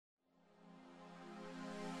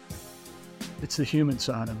It's the human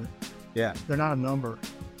side of it. Yeah. They're not a number.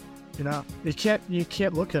 You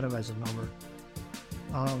can't look at them as a number.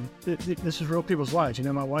 This is real people's lives.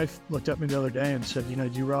 My wife looked at me the other day and said,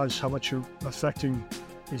 do you realize how much you're affecting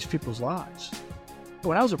these people's lives?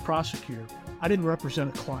 When I was a prosecutor, I didn't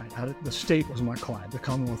represent a client. The state was my client, the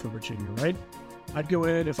Commonwealth of Virginia, right? I'd go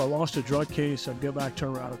in, if I lost a drug case, I'd go back,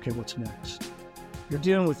 turn around, okay, what's next? You're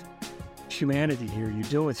dealing with humanity here. You're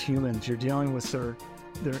dealing with humans. You're dealing with their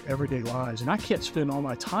everyday lives. And I can't spend all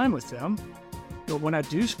my time with them. But when I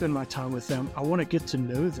do spend my time with them, I want to get to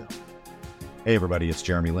know them. Hey everybody, it's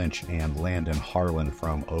Jeremy Lynch and Landon Harlan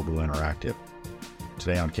from Obu Interactive.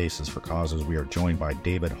 Today on Cases for Causes, we are joined by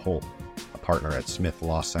David Holt, a partner at Smith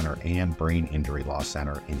Law Center and Brain Injury Law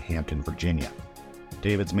Center in Hampton, Virginia.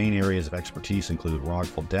 David's main areas of expertise include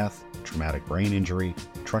wrongful death, traumatic brain injury,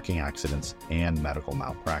 trucking accidents, and medical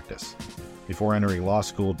malpractice. Before entering law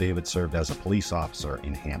school, David served as a police officer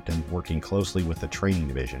in Hampton, working closely with the training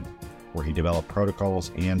division, where he developed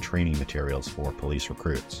protocols and training materials for police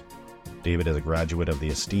recruits. David is a graduate of the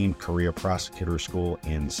esteemed Career Prosecutor School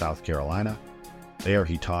in South Carolina. There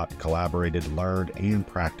he taught, collaborated, learned, and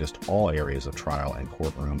practiced all areas of trial and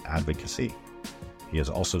courtroom advocacy. He has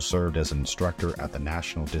also served as an instructor at the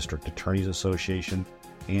National District Attorneys Association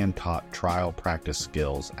and taught trial practice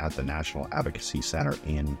skills at the National Advocacy Center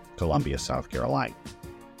in Columbia, South Carolina.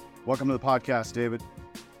 Welcome to the podcast, David.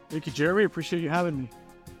 Thank you, Jeremy. Appreciate you having me.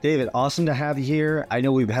 David, awesome to have you here. I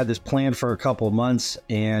know we've had this planned for a couple of months,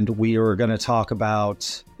 and we are going to talk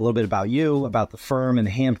about a little bit about you, about the firm in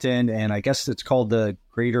Hampton, and I guess it's called the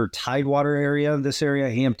Greater Tidewater area, this area,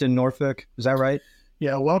 Hampton, Norfolk. Is that right?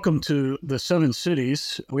 Yeah, welcome to the 7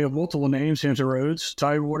 cities. We have multiple names: Hampton Roads,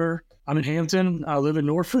 Tidewater. I'm in Hampton. I live in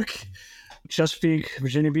Norfolk, Chesapeake,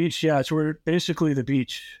 Virginia Beach. Yeah, we're basically the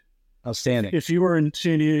beach. Outstanding. If you were in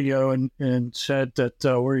San Diego and said that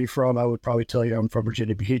where are you from, I would probably tell you I'm from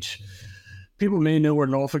Virginia Beach. People may know where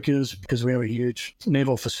Norfolk is because we have a huge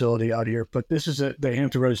naval facility out here, but this is the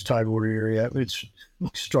Hampton Roads Tidewater area. We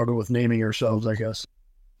struggle with naming ourselves, I guess.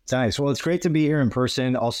 Nice. Well, it's great to be here in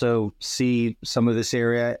person, also see some of this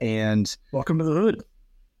area, and welcome to the hood.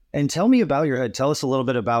 And tell me about your hood. Tell us a little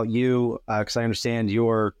bit about you, because I understand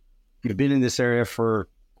you've been in this area for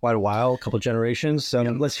quite a while, a couple of generations. So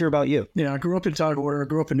Let's hear about you. Yeah, I grew up in Tidewater. I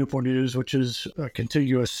grew up in Newport News, which is a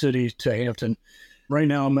contiguous city to Hampton. Right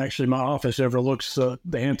now, my office overlooks the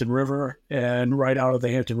Hampton River, and right out of the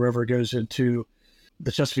Hampton River goes into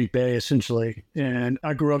the Chesapeake Bay, essentially. And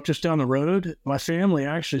I grew up just down the road. My family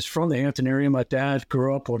actually is from the Hampton area. My dad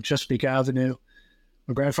grew up on Chesapeake Avenue.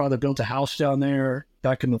 My grandfather built a house down there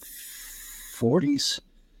back in the 40s.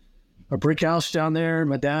 A brick house down there.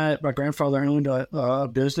 My grandfather owned a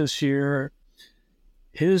business here.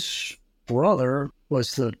 His brother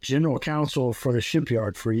was the general counsel for the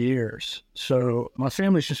shipyard for years. So my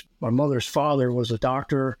mother's father was a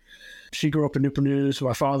doctor. She grew up in Newport News.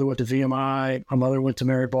 My father went to VMI. My mother went to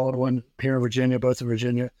Mary Baldwin here in Virginia, both in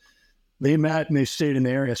Virginia. They met and they stayed in the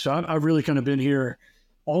area. So I've really kind of been here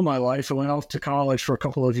all my life. I went off to college for a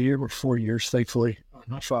couple of years, or 4 years, thankfully,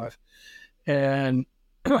 not 5. And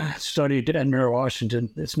studied at Mary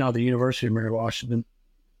Washington. It's now the University of Mary Washington.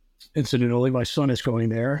 Incidentally, my son is going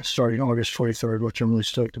there starting August 23rd, which I'm really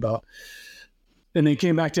stoked about. And then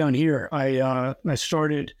came back down here. I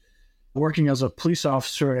started working as a police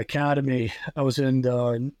officer at Academy. I was in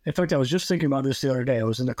fact, I was just thinking about this the other day. I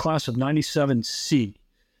was in the class of 97C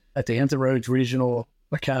at the Hampton Roads Regional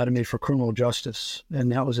Academy for Criminal Justice,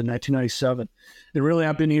 and that was in 1997. And really,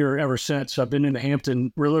 I've been here ever since. I've been in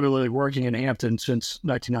Hampton. We're literally working in Hampton since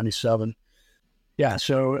 1997. Yeah,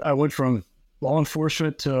 so I went from law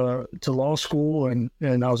enforcement to law school, and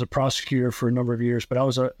I was a prosecutor for a number of years. But I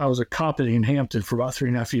was a cop in Hampton for about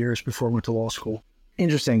 3.5 years before I went to law school.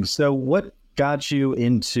 Interesting. So, what got you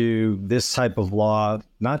into this type of law?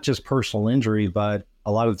 Not just personal injury, but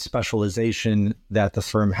a lot of the specialization that the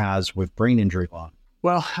firm has with brain injury law.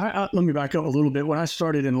 Well, let me back up a little bit. When I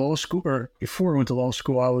started in law school, or before I went to law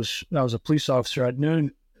school, I was a police officer. I'd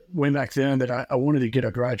known way back then that I wanted to get a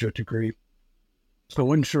graduate degree. So I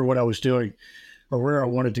wasn't sure what I was doing or where I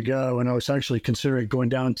wanted to go. And I was actually considering going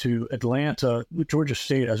down to Atlanta. Georgia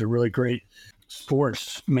State has a really great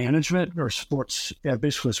sports management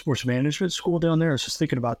basically a sports management school down there. I was just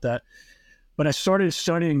thinking about that. But I started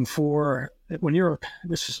studying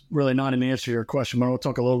this is really not an answer to your question, but I'll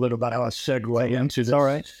talk a little bit about how I segue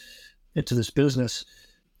into this business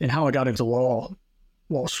and how I got into law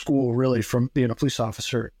school, really, from being a police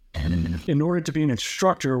officer. In order to be an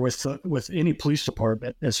instructor with any police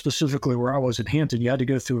department, and specifically where I was in Hampton, you had to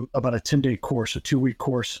go through about a 10-day course, a 2-week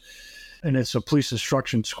course. and it's a police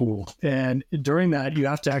instruction school. And during that, you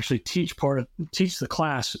have to actually teach the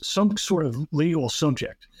class some sort of legal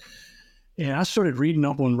subject. And I started reading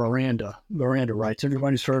up on Miranda rights.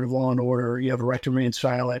 Everybody's heard of law and order. You have a right to remain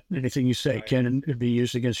silent. Anything you say can be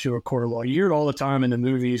used against you in a court of law. You hear it all the time in the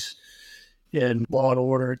movies, in Law and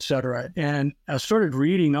Order, et cetera. And I started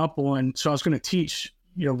reading up on, so I was going to teach,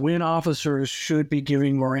 when officers should be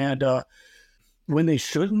giving Miranda, when they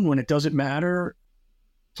shouldn't, when it doesn't matter.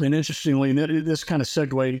 And interestingly, this kind of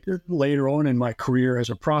segued later on in my career as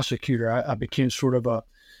a prosecutor. I became sort of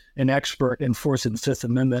an expert in Fourth and Fifth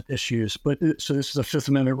Amendment issues. So this is the Fifth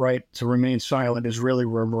Amendment right to remain silent is really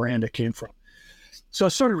where Miranda came from. So I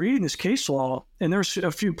started reading this case law, and there's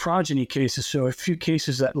a few progeny cases, so a few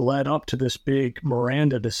cases that led up to this big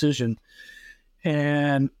Miranda decision.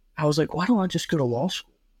 And I was like, why don't I just go to law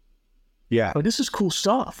school? Yeah. But this is cool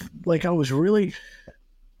stuff. Like at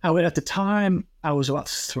the time, I was about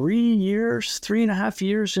 3.5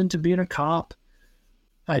 years into being a cop.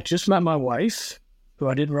 I just met my wife, who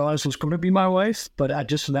I didn't realize was going to be my wife, but I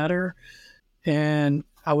just met her. And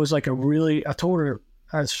I was like I told her,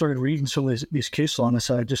 I started reading some of these case law, and I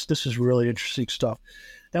said, this is really interesting stuff.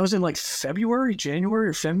 That was in like January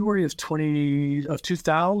or February of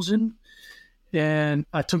 2000. And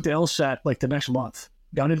I took the LSAT like the next month.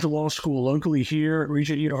 Got into law school locally here at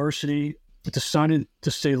Regent University. Decided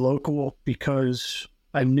to stay local because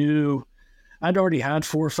I knew I'd already had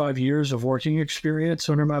 4 or 5 years of working experience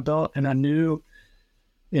under my belt. And I knew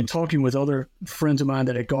in talking with other friends of mine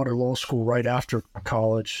that had gone to law school right after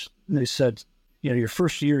college, they said, your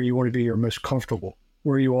first year, you want to be your most comfortable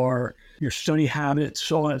where you are, your study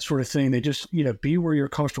habits, all that sort of thing. They just, be where you're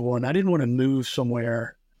comfortable. And I didn't want to move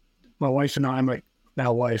somewhere. My wife and I, my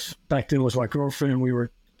now wife, back then was my girlfriend. We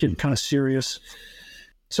were getting kind of serious.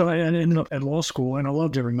 So I ended up at law school, and I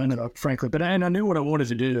loved every minute of it, frankly. But I knew what I wanted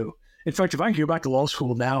to do. In fact, if I could go back to law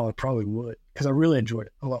school now, I probably would, because I really enjoyed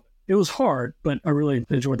it. I loved it. It was hard, but I really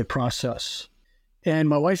enjoyed the process. And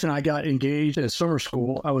my wife and I got engaged at summer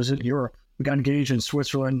school. I was in Europe. We got engaged in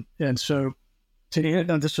Switzerland. And so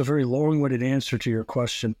this is a very long-winded answer to your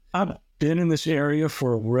question. I've been in this area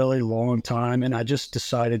for a really long time, and I just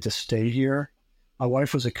decided to stay here. My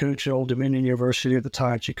wife was a coach at Old Dominion University at the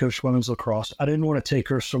time. She coached women's lacrosse. I didn't want to take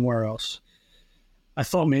her somewhere else. I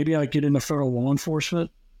thought maybe I'd get into federal law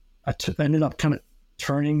enforcement. I ended up kind of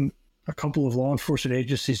turning a couple of law enforcement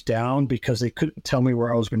agencies down because they couldn't tell me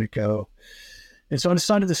where I was going to go. And so I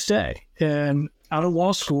decided to stay. And out of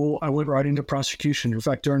law school, I went right into prosecution. In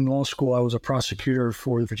fact, during law school, I was a prosecutor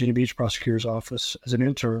for the Virginia Beach Prosecutor's Office as an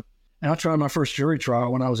intern. And I tried my first jury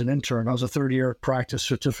trial when I was an intern. I was a third-year practice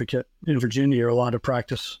certificate in Virginia. You're allowed to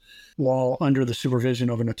practice law under the supervision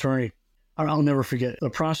of an attorney. I'll never forget the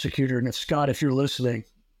prosecutor. And Scott, if you're listening,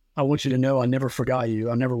 I want you to know I never forgot you.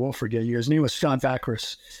 I never will forget you. His name was Scott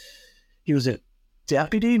Vacris. He was a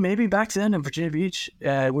deputy, maybe back then in Virginia Beach.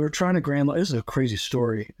 We were trying to this is a crazy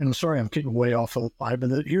story. And I'm sorry, I'm getting way off the line,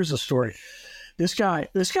 but here's the story. This guy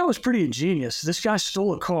was pretty ingenious. This guy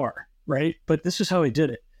stole a car, right? But this is how he did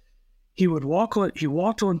it. He walked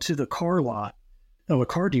onto the car lot of a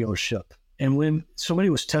car dealership. And when somebody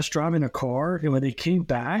was test driving a car, and when they came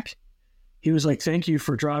back, he was like, thank you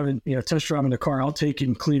for test driving the car. I'll take it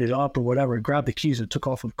and clean it up or whatever. And grabbed the keys and took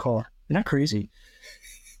off with the car. Isn't that crazy?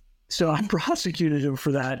 So I prosecuted him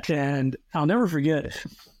for that. And I'll never forget it.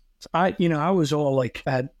 I was all like,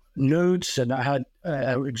 I had notes and I had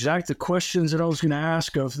exact questions that I was going to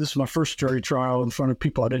ask of. This is my first jury trial in front of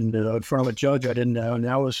people I didn't know, in front of a judge I didn't know.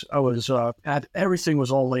 And everything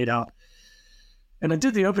was all laid out. And I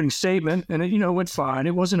did the opening statement and it went fine.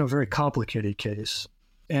 It wasn't a very complicated case.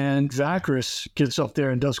 And Vacris gets up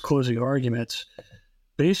there and does closing arguments,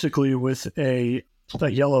 basically with a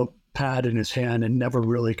yellow pad in his hand and never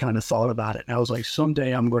really kind of thought about it. And I was like,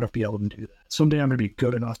 someday I'm going to be able to do that. Someday I'm going to be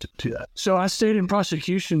good enough to do that. So I stayed in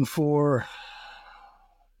prosecution for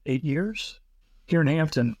 8 years here in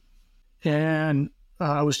Hampton. And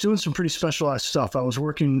I was doing some pretty specialized stuff. I was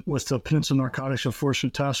working with the Peninsula Narcotics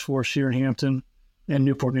Enforcement Task Force here in Hampton and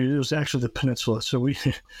Newport News. It was actually the Peninsula. So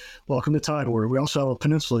welcome to Tidewater. We also have a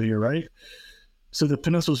peninsula here, right? So the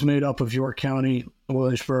peninsula is made up of York County,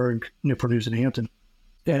 Williamsburg, Newport News, and Hampton.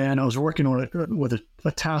 And I was working on it with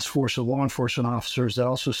a task force of law enforcement officers that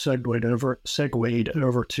also segued over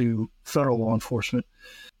to federal law enforcement.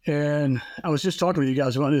 And I was just talking with you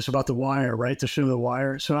guys about the wire, right? The show The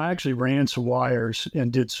Wire. So I actually ran some wires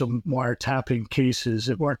and did some wiretapping cases.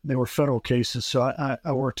 They were federal cases. So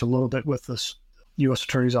I worked a little bit with this U.S.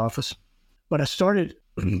 Attorney's Office. But I started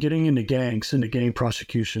getting into gang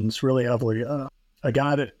prosecutions really heavily. A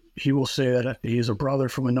guy that he will say that he is a brother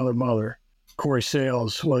from another mother, Corey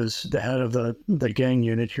Sales was the head of the gang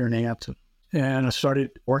unit here in Hampton. And I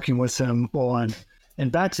started working with him on,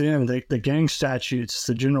 and back then, the gang statutes,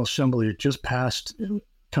 the General Assembly had just passed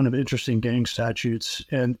kind of interesting gang statutes,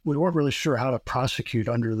 and we weren't really sure how to prosecute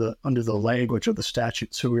under the language of the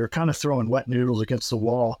statute. So we were kind of throwing wet noodles against the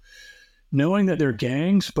wall, knowing that they're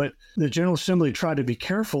gangs, but the General Assembly tried to be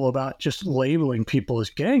careful about just labeling people as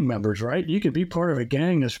gang members, right? You could be part of a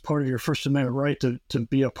gang as part of your First Amendment right to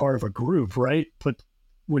be a part of a group, right? But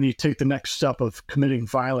when you take the next step of committing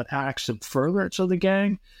violent acts in furtherance of the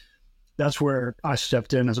gang, that's where I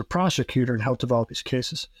stepped in as a prosecutor and helped develop these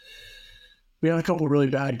cases. We had a couple of really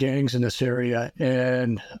bad gangs in this area,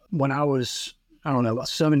 and when I was, I don't know, about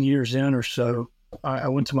 7 years in or so, I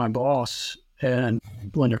went to my boss, and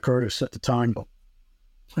Linda Curtis at the time.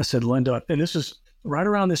 I said, Linda, and this is right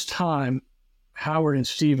around this time, Howard and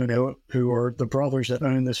Stephen, who are the brothers that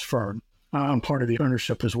own this firm. I'm part of the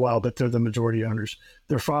ownership as well, but they're the majority owners.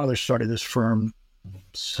 Their father started this firm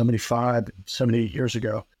 75, 78 years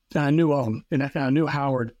ago. And I knew of him, and I knew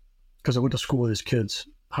Howard because I went to school with his kids,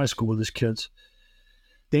 high school with his kids.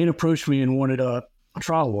 They approached me and wanted a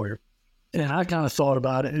trial lawyer. And I kind of thought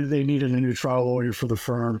about it. They needed a new trial lawyer for the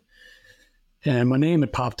firm. And my name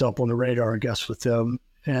had popped up on the radar, I guess, with them.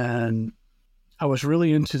 And I was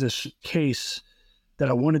really into this case that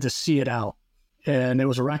I wanted to see it out. And it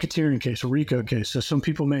was a racketeering case, a RICO case. So some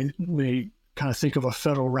people may kind of think of a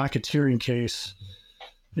federal racketeering case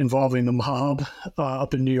involving the mob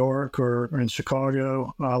up in New York or in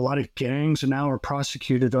Chicago. A lot of gangs now are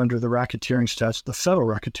prosecuted under the racketeering statutes, the federal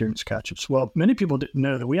racketeering statutes. Well, many people didn't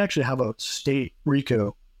know that we actually have a state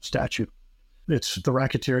RICO statute. It's the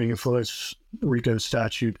racketeering influence RICO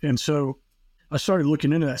statute. And so I started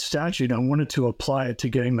looking into that statute. And I wanted to apply it to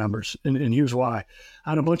gang members. And here's why.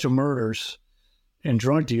 I had a bunch of murders and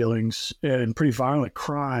drug dealings and pretty violent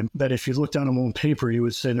crime that if you looked at them on paper, you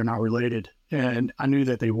would say they're not related. And I knew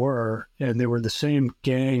that they were, and they were the same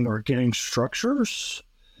gang or gang structures.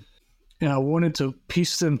 And I wanted to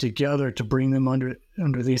piece them together to bring them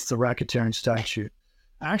underneath the racketeering statute.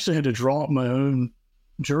 I actually had to draw up my own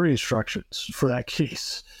jury instructions for that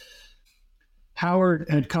case. Howard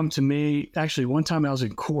had come to me, actually one time I was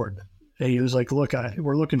in court, and he was like, look,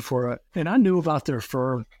 we're looking for and I knew about their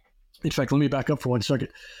firm. In fact, let me back up for 1 second.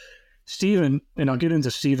 Stephen, and I'll get into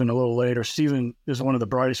Stephen a little later. Stephen is one of the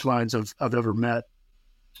brightest minds I've ever met.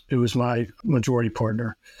 It was my majority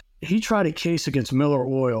partner. He tried a case against Miller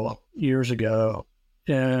Oil years ago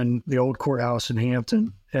in the old courthouse in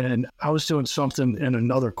Hampton. And I was doing something in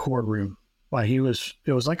another courtroom. It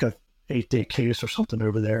was like a 8-day case or something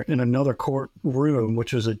over there in another courtroom,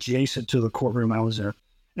 which was adjacent to the courtroom I was in.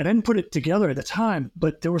 And I didn't put it together at the time,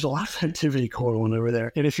 but there was a lot of activity going on over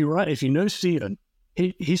there. And if you know Stephen,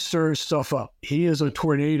 he stirs stuff up. He is a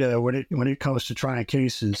tornado when it comes to trying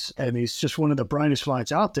cases, and he's just one of the brightest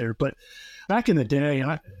minds out there. But back in the day,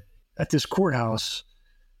 at this courthouse,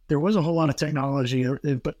 there wasn't a whole lot of technology,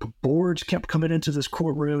 but boards kept coming into this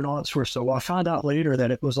courtroom and all that sort of stuff. Well, I found out later that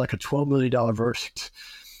it was like a $12 million verdict.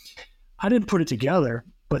 I didn't put it together,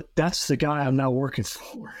 but that's the guy I'm now working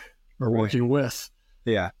for or working with.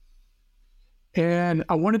 Yeah. And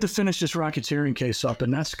I wanted to finish this racketeering case up,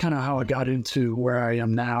 and that's kind of how I got into where I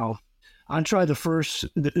am now. I tried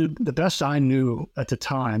the best I knew at the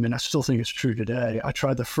time, and I still think it's true today. I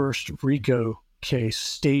tried the first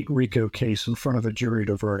state RICO case in front of a jury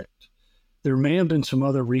to verdict. There may have been some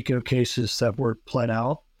other RICO cases that were pled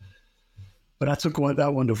out, but I took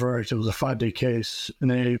that one to verdict. It was a 5-day case,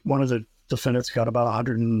 and one of the defendants got about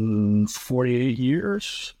 148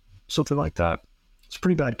 years, something like that. It's a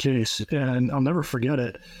pretty bad case, and I'll never forget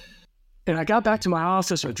it. And I got back to my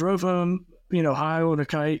office. I drove home, high on a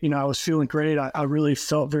kite. I was feeling great. I really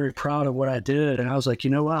felt very proud of what I did. And I was like, you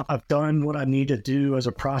know what? I've done what I need to do as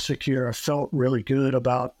a prosecutor. I felt really good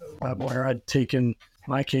about where I'd taken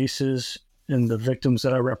my cases and the victims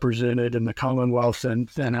that I represented in the Commonwealth. And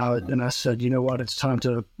I said, you know what? It's time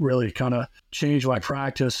to really kind of change my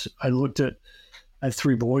practice. I had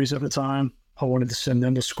 3 boys at the time. I wanted to send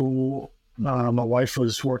them to school. My wife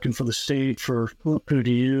was working for the state for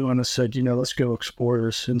ODU, and I said, let's go explore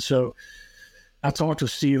this. And so I talked with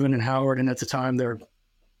Stephen and Howard, and at the time they're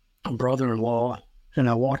a brother-in-law, and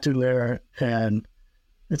I walked in there, and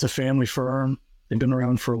it's a family firm. They've been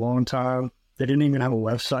around for a long time. They didn't even have a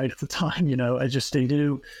website at the time. They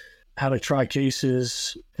knew how to try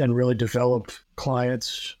cases and really develop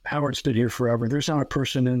clients. Howard's been here forever. There's not a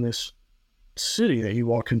person in this city that you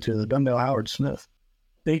walk into that doesn't know Howard Smith.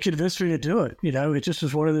 They convinced me to do it. It just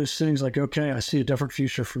was one of those things like, okay, I see a different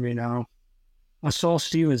future for me now. I saw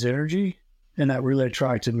Stephen's energy, and that really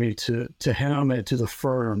attracted me to him and to the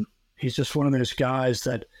firm. He's just one of those guys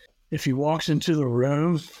that if he walks into the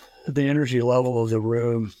room, the energy level of the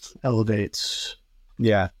room elevates.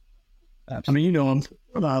 Yeah. Absolutely. I mean, you know him,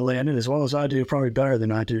 Landon, as well as I do, probably better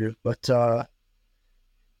than I do. But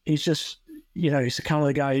he's just, he's the kind of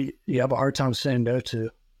the guy you have a hard time saying no to.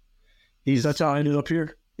 That's how I ended up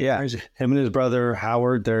here. Yeah. Crazy. Him and his brother,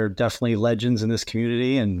 Howard, they're definitely legends in this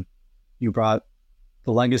community, and you brought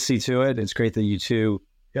the legacy to it. It's great that you two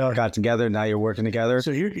got together. Now you're working together.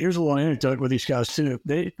 So here's a little anecdote with these guys, too.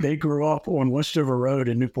 They grew up on Westover Road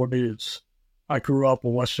in Newport News. I grew up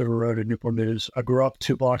on Westover Road in Newport News. I grew up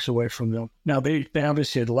 2 blocks away from them. Now, they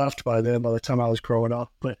obviously had left by then by the time I was growing up,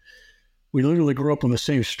 but we literally grew up on the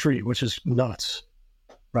same street, which is nuts.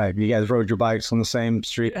 Right. You guys rode your bikes on the same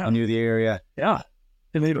street. I knew the area. Yeah.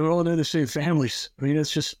 And they all know the same families. I mean,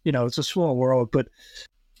 it's just, it's a small world, but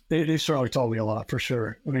they certainly taught me a lot for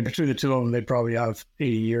sure. I mean, between the two of them, they probably have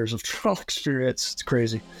 80 years of trial experience. It's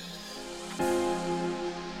crazy.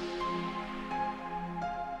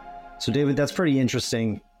 So, David, that's pretty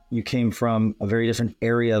interesting. You came from a very different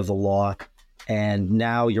area of the law, and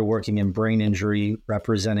now you're working in brain injury,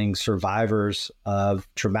 representing survivors of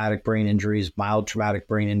traumatic brain injuries, mild traumatic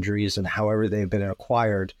brain injuries, and however they've been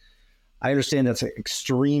acquired. I understand that's an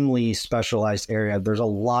extremely specialized area. There's a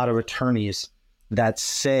lot of attorneys that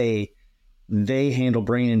say they handle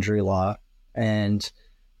brain injury law, and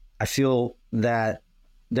I feel that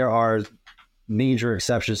there are major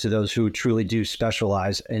exceptions to those who truly do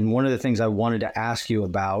specialize. And one of the things I wanted to ask you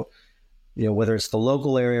about, whether it's the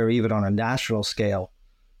local area or even on a national scale,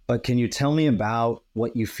 but can you tell me about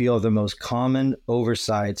what you feel are the most common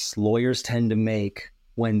oversights lawyers tend to make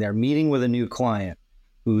when they're meeting with a new client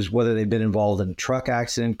who's, whether they've been involved in a truck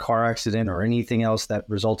accident, car accident, or anything else that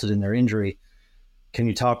resulted in their injury? Can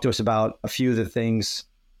you talk to us about a few of the things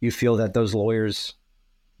you feel that those lawyers,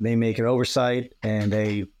 they make an oversight and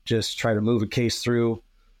they just try to move a case through?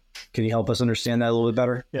 Can you help us understand that a little bit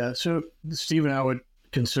better? Yeah. So Stephen, I would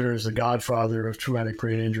consider as the godfather of traumatic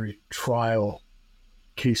brain injury trial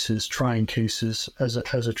cases, trying cases as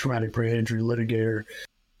a traumatic brain injury litigator.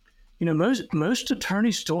 Most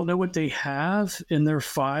attorneys don't know what they have in their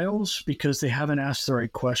files because they haven't asked the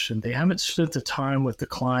right question. They haven't spent the time with the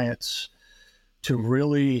clients to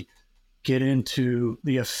really get into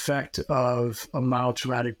the effect of a mild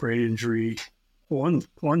traumatic brain injury on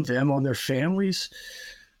them, on their families.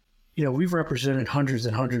 We've represented hundreds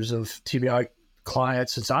and hundreds of TBI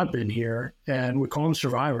clients since I've been here, and we call them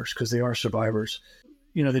survivors because they are survivors.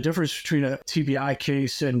 The difference between a TBI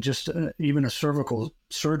case and just even a cervical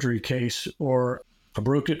surgery case, or a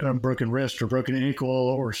broken wrist or broken ankle,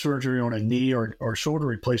 or surgery on a knee or shoulder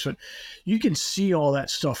replacement, you can see all that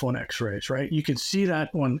stuff on x-rays, right? You can see that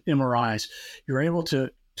on MRIs. You're able to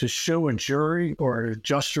show a jury or an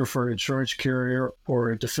adjuster for an insurance carrier or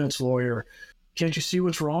a defense lawyer, can't you see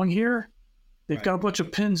what's wrong here? They've got a bunch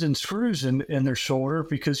of pins and screws in their shoulder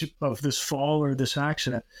because of this fall or this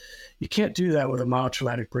accident. You can't do that with a mild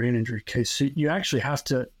traumatic brain injury case. So you actually have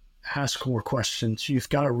to ask more questions. You've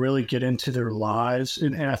got to really get into their lives.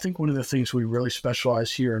 And I think one of the things we really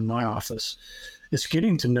specialize here in my office is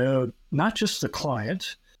getting to know not just the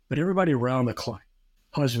client, but everybody around the client.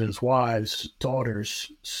 Husbands, wives,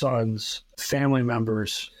 daughters, sons, family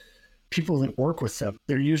members, people that work with them.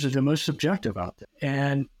 They're usually the most subjective out there.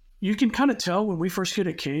 And you can kind of tell when we first get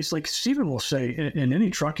a case, like Stephen will say in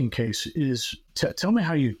any trucking case, is tell me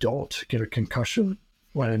how you don't get a concussion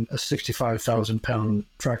when a 65,000-pound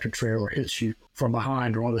tractor trailer hits you from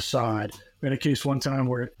behind or on the side. We had a case one time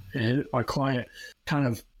where my client kind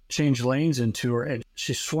of changed lanes into her, and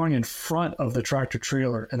she swung in front of the tractor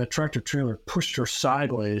trailer, and the tractor trailer pushed her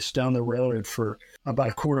sideways down the road for about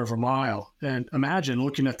a quarter of a mile. And imagine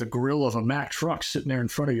looking at the grill of a Mack truck sitting there in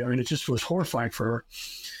front of you. I mean, it just was horrifying for her.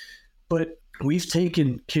 But we've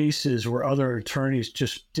taken cases where other attorneys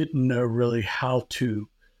just didn't know really how to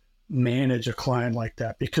manage a client like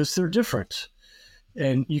that because they're different.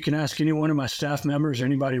 And you can ask any one of my staff members or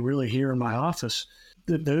anybody really here in my office,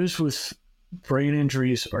 that those with brain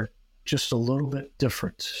injuries are just a little bit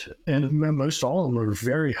different. And most all of them are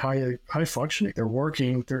very high functioning. They're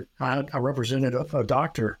working. I represented a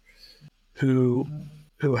doctor who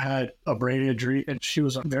had a brain injury, and she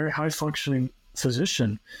was a very high functioning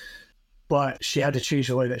physician, but she had to change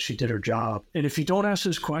the way that she did her job. And if you don't ask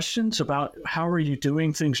those questions about how are you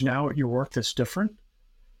doing things now at your work that's different,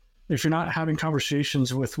 if you're not having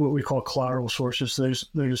conversations with what we call collateral sources,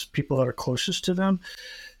 those people that are closest to them,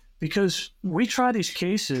 because we try these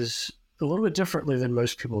cases a little bit differently than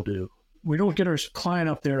most people do. We don't get our client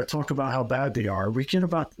up there to talk about how bad they are.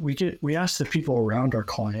 We ask the people around our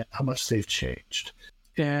client how much they've changed.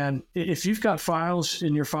 And if you've got files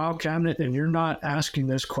in your file cabinet and you're not asking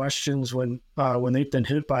those questions when they've been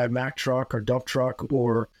hit by a Mack truck or dump truck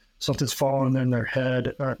or something's fallen in their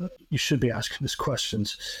head, you should be asking those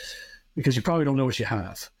questions because you probably don't know what you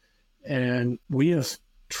have. And we have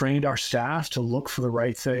trained our staff to look for the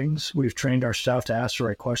right things. We've trained our staff to ask the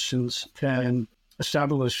right questions and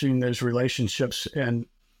establishing those relationships. And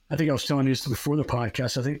I think I was telling you this before the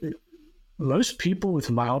podcast. I think most people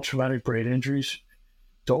with mild traumatic brain injuries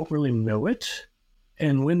don't really know it.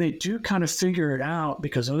 And when they do kind of figure it out,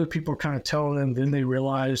 because other people are kind of telling them, then they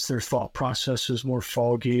realize their thought process is more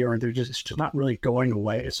foggy or they're just not really going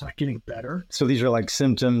away. It's not getting better. So these are like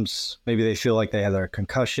symptoms. Maybe they feel like they have their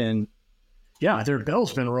concussion. Yeah, their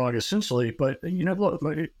bell's been rung essentially. But, look,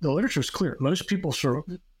 the literature is clear. Most people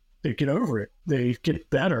they get over it. They get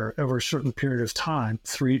better over a certain period of time.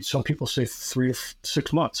 Some people say 3 to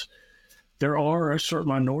 6 months. There are a certain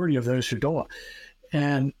minority of those who don't.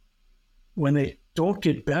 And when they don't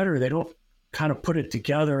get better, they don't kind of put it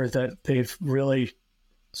together that they've really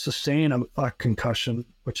sustained a concussion,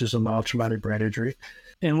 which is a mild traumatic brain injury.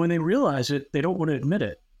 And when they realize it, they don't want to admit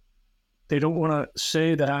it. They don't want to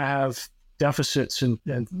say that I have deficits in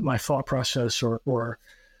my thought process or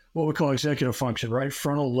what we call executive function, right?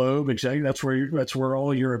 Frontal lobe, that's where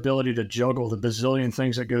all your ability to juggle the bazillion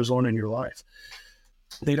things that goes on in your life.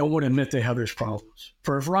 They don't want to admit they have those problems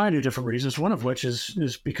for a variety of different reasons, one of which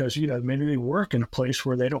is because, maybe they work in a place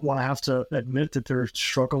where they don't want to have to admit that they're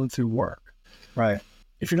struggling through work. Right.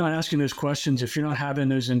 If you're not asking those questions, if you're not having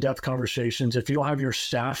those in-depth conversations, if you don't have your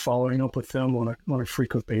staff following up with them on a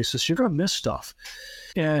frequent basis, you're going to miss stuff.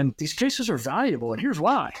 And these cases are valuable. And here's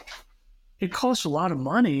why. It costs a lot of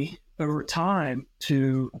money over time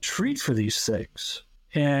to treat for these things.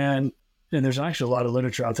 And there's actually a lot of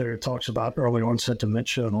literature out there that talks about early onset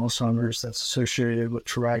dementia and Alzheimer's that's associated with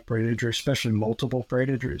traumatic brain injury, especially multiple brain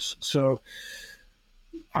injuries. So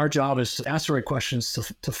our job is to ask the right questions,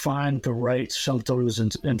 to find the right symptoms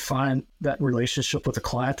and find that relationship with the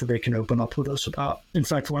client that they can open up with us about. In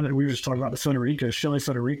fact, we were just talking about the Shelley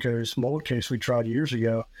Federico's mold case we tried years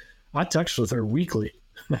ago. I text with her weekly,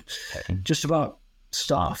 just about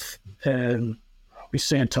stuff. And we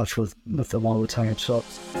stay in touch with them all the time. So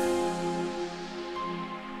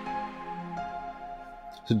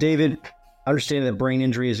David, understanding that brain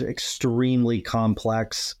injury is extremely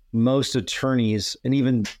complex. Most attorneys and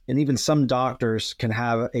even some doctors can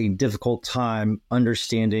have a difficult time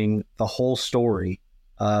understanding the whole story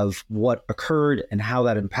of what occurred and how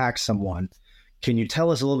that impacts someone. Can you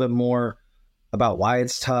tell us a little bit more about why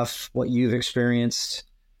it's tough, what you've experienced,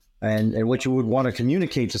 and what you would want to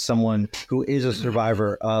communicate to someone who is a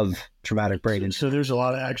survivor of traumatic brain injury? So there's a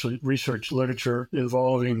lot of actually research literature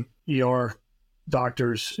involving ER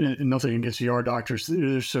doctors, and nothing against ER doctors.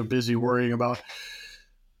 They're so busy worrying about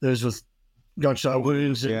those with gunshot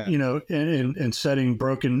wounds, and setting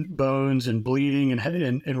broken bones and bleeding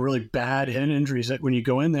and really bad head injuries that when you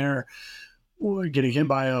go in there, getting hit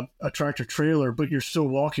by a tractor trailer, but you're still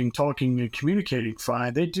walking, talking, and communicating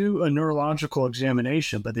fine. They do a neurological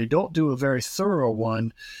examination, but they don't do a very thorough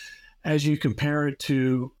one as you compare it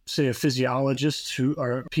to, say, a physiologist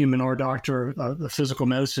or a PM&R doctor, a physical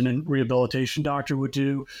medicine and rehabilitation doctor would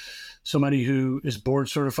do, somebody who is board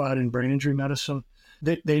certified in brain injury medicine.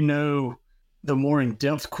 They know the more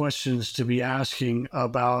in-depth questions to be asking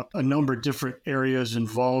about a number of different areas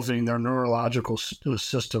involving their neurological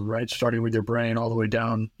system, right? Starting with your brain all the way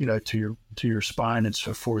down, to your spine and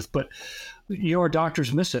so forth. But ER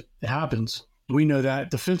doctors miss it. It happens. We know that.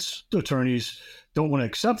 Defense attorneys don't want to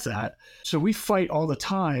accept that. So we fight all the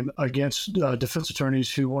time against defense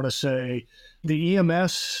attorneys who want to say the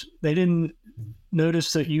EMS, they didn't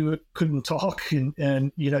notice that you couldn't talk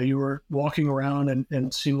and you were walking around and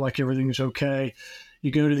it seemed like everything was okay.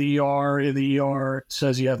 You go to the ER, and the ER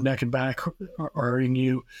says you have neck and back hurting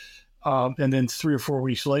you. And then 3 or 4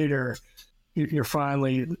 weeks later, you're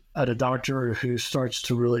finally at a doctor who starts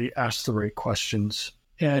to really ask the right questions.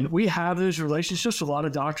 And we have those relationships with a lot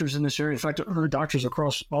of doctors in this area. In fact, there are doctors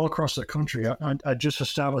all across the country. I just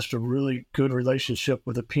established a really good relationship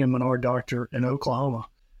with a PM&R doctor in Oklahoma.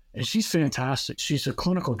 And she's fantastic. She's a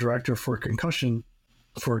clinical director for concussion,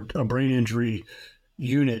 for a brain injury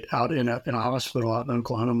unit out in a hospital out in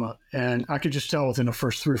Oklahoma. And I could just tell within the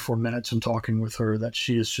first 3 or 4 minutes in talking with her that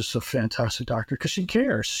she is just a fantastic doctor because she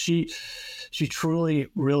cares. She truly,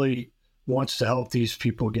 really wants to help these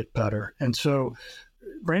people get better. And so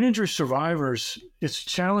brain injury survivors, it's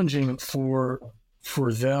challenging for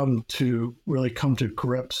them to really come to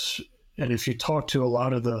grips. And if you talk to a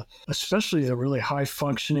lot of especially the really high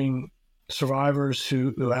functioning survivors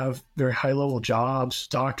who have very high-level jobs,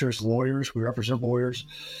 doctors, lawyers. We represent lawyers.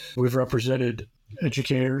 We've represented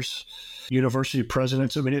educators, university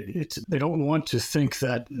presidents. I mean, they don't want to think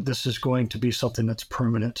that this is going to be something that's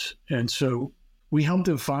permanent. And so we help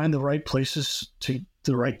them find the right places, to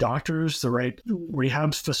the right doctors, the right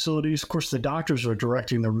rehab facilities. Of course, the doctors are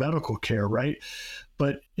directing their medical care, right?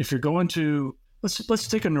 But if you're going to, let's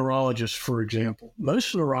take a neurologist, for example.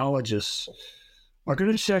 Most neurologists are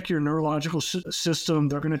going to check your neurological system.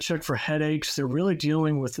 They're going to check for headaches. They're really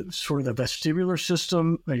dealing with sort of the vestibular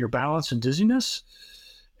system, your balance and dizziness.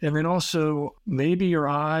 And then also maybe your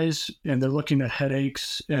eyes, and they're looking at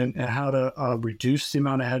headaches and how to reduce the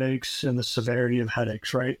amount of headaches and the severity of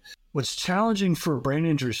headaches, right? What's challenging for brain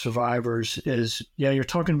injury survivors is, you're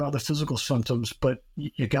talking about the physical symptoms, but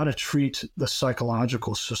you got to treat the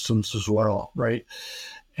psychological systems as well, right?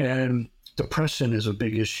 And depression is a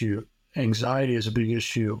big issue. Anxiety is a big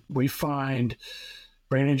issue. We find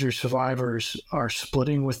brain injury survivors are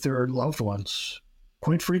splitting with their loved ones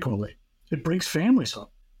quite frequently. It breaks families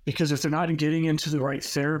up. Because if they're not getting into the right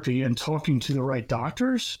therapy and talking to the right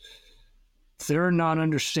doctors, they're not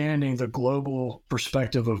understanding the global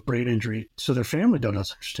perspective of brain injury. So their family doesn't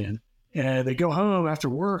understand. And they go home after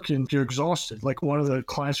work and they're exhausted. Like one of the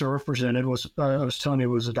clients I represented I was telling you,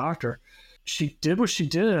 was a doctor. She did what she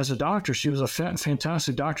did as a doctor. She was a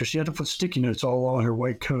fantastic doctor. She had to put sticky notes all along her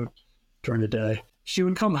white coat during the day. She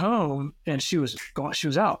would come home and she was gone. She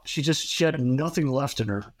was out. She had nothing left in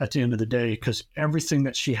her at the end of the day because everything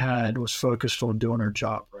that she had was focused on doing her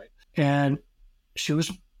job. Right. And she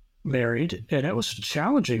was married, and it was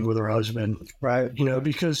challenging with her husband. Right.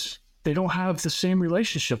 Because they don't have the same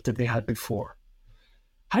relationship that they had before.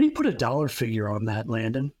 How do you put a dollar figure on that,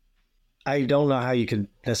 Landon? I don't know how you can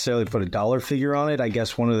necessarily put a dollar figure on it. I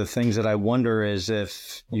guess one of the things that I wonder is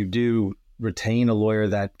if you do retain a lawyer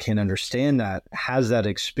that can understand that, has that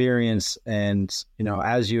experience, and,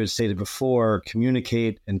 as you had stated before,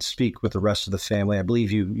 communicate and speak with the rest of the family. I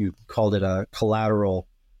believe you called it a collateral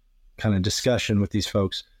kind of discussion with these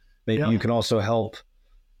folks. Maybe you can also help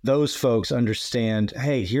those folks understand,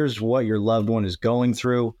 hey, here's what your loved one is going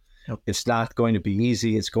through. Yep. It's not going to be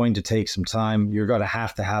easy. It's going to take some time. You're going to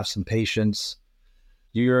have some patience.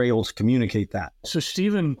 You're able to communicate that. So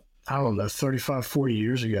Stephen, I don't know, 35, 40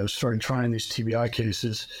 years ago, started trying these TBI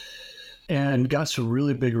cases and got some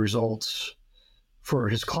really big results for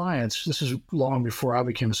his clients. This is long before I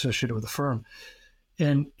became associated with the firm.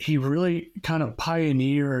 And he really kind of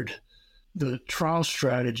pioneered the trial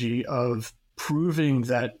strategy of proving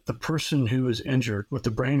that the person who was injured with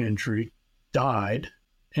the brain injury died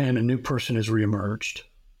and a new person has reemerged.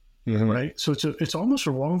 Mm-hmm. Right. So it's almost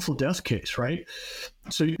a wrongful death case, right?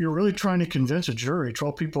 So you're really trying to convince a jury,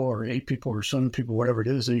 12 people or 8 people or 7 people, whatever it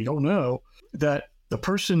is, that you don't know, that the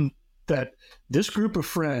person, that this group of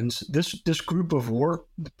friends, this group of work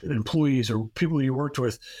employees or people you worked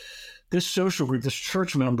with, this social group, this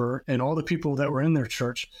church member, and all the people that were in their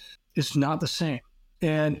church is not the same.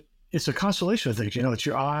 And it's a constellation of things. It's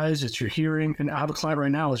your eyes, it's your hearing. And I have a client right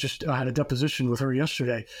now, I had a deposition with her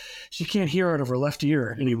yesterday. She can't hear out of her left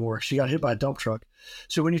ear anymore. She got hit by a dump truck.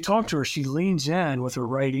 So when you talk to her, she leans in with her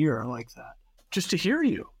right ear like that, just to hear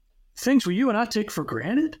you. Things where you and I take for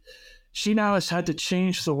granted, she now has had to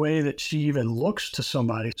change the way that she even looks to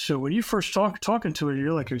somebody. So when you first talking to her,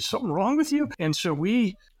 you're like, is something wrong with you? And so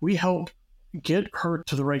we help get her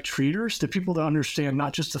to the right treaters, the people that understand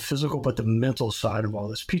not just the physical, but the mental side of all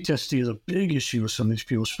this. PTSD is a big issue with some of these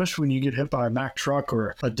people, especially when you get hit by a Mack truck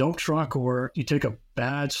or a dump truck, or you take a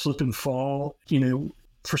bad slip and fall.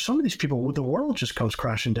 For some of these people, the world just comes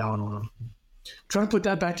crashing down on them. Try to put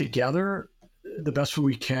that back together the best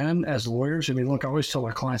we can as lawyers. I mean, look, I always tell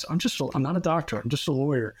my clients, I'm not a doctor, I'm just a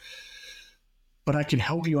lawyer, but I can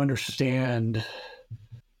help you understand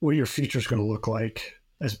what your future is going to look like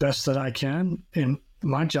as best that I can. And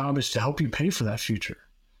my job is to help you pay for that future,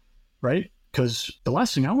 right? Because the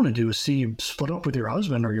last thing I want to do is see you split up with your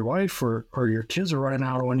husband or your wife, or your kids are running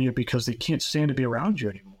out on you because they can't stand to be around you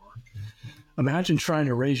anymore. Imagine trying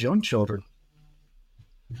to raise young children.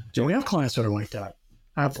 And we have clients that are like that.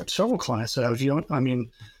 I have several clients that have young. I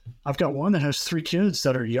mean, I've got one that has 3 kids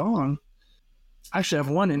that are young. Actually,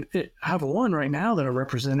 I have one right now that I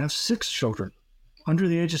represent. I have 6 children under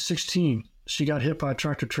the age of 16. She got hit by a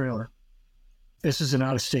tractor trailer. This is an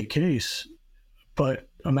out-of-state case, but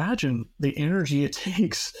imagine the energy it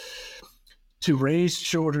takes to raise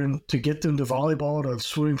children, to get them to volleyball, to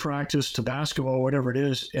swimming practice, to basketball, whatever it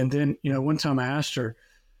is. And then, one time I asked her,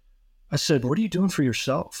 I said, what are you doing for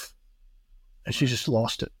yourself? And she just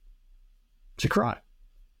lost it. She cried.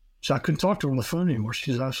 So I couldn't talk to her on the phone anymore.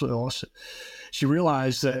 She's absolutely lost it. She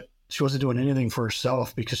realized that She wasn't doing anything for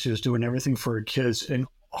herself because she was doing everything for her kids. And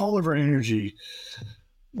all of her energy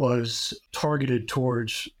was targeted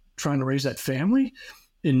towards trying to raise that family,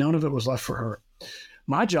 and none of it was left for her.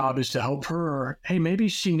 My job is to help her. Hey, maybe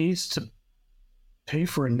she needs to pay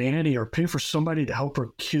for a nanny or pay for somebody to help her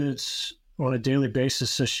kids on a daily basis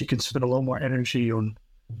so she can spend a little more energy on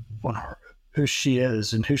her, who she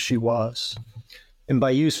is and who she was. And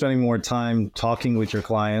by you spending more time talking with your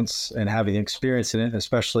clients and having experience in it,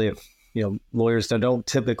 especially if, lawyers that don't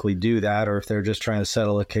typically do that, or if they're just trying to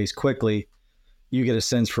settle a case quickly, you get a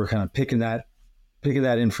sense for kind of picking that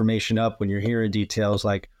information up when you're hearing details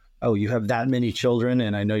like, oh, you have that many children,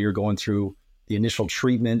 and I know you're going through the initial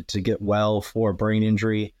treatment to get well for a brain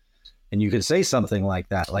injury. And you could say something like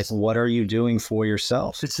that, like, what are you doing for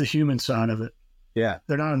yourself? It's the human side of it. Yeah.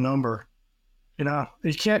 They're not a number.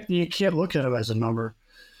 You can't look at them as a number.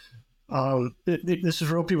 This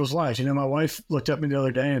is real people's lives. My wife looked at me the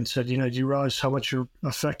other day and said, do you realize how much you're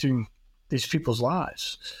affecting these people's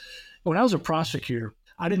lives? When I was a prosecutor,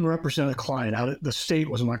 I didn't represent a client. The state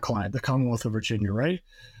was my client, the Commonwealth of Virginia, right?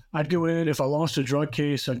 I'd go in, if I lost a drug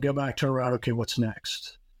case, I'd go back, turn around, okay, what's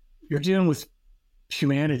next? You're dealing with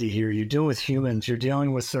humanity here. You're dealing with humans. You're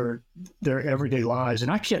dealing with their everyday lives.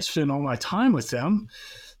 And I can't spend all my time with them.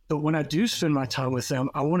 But when I do spend my time with them,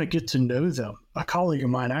 I want to get to know them. A colleague of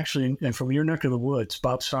mine, actually, and from your neck of the woods,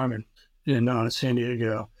 Bob Simon in San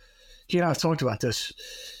Diego, he and I have talked about this.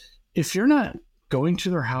 If you're not going to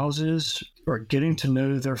their houses or getting to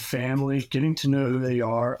know their family, getting to know who they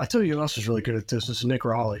are, I tell you who else is really good at this. It's Nick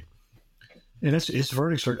Raleigh. And his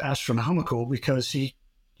verdicts are astronomical because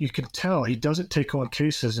you can tell he doesn't take on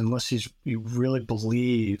cases unless he really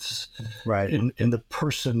believes in the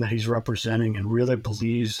person that he's representing and really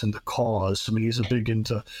believes in the cause. I mean, he's a big in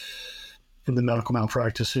the medical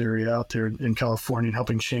malpractice area out there in California and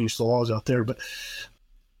helping change the laws out there. But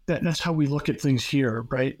that's how we look at things here,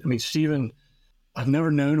 right? I mean, Stephen, I've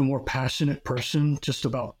never known a more passionate person just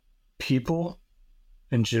about people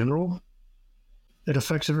in general. It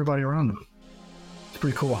affects everybody around them. It's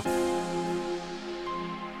pretty cool.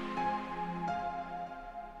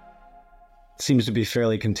 Seems to be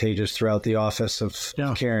fairly contagious throughout the office of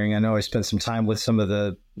caring. I know I spent some time with some of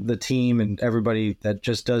the team and everybody that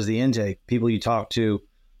just does the intake. People you talk to,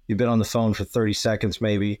 you've been on the phone for 30 seconds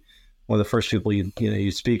maybe. One of the first people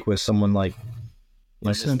you speak with, someone like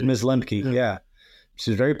Ms. Lemke. Yeah.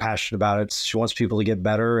 She's very passionate about it. She wants people to get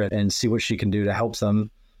better and see what she can do to help them.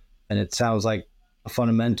 And it sounds like a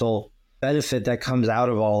fundamental benefit that comes out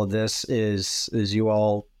of all of this is you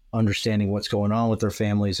all understanding what's going on with their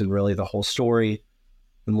families and really the whole story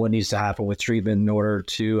and what needs to happen with treatment in order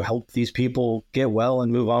to help these people get well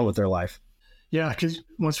and move on with their life. Yeah, because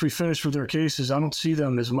once we finish with their cases, I don't see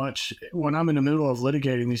them as much. When I'm in the middle of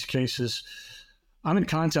litigating these cases, I'm in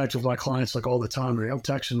contact with my clients like all the time. Right? I'm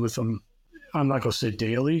texting with them. I'm not going to say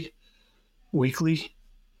daily, weekly.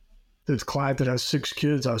 The client that has 6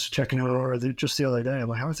 kids, I was checking out on her just the other day. I'm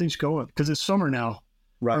like, how are things going? Because it's summer now.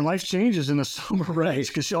 Right. Our life changes in the summer, right?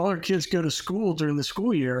 Because all her kids go to school during the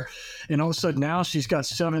school year, and all of a sudden now she's got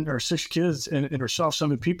 7 or 6 kids and herself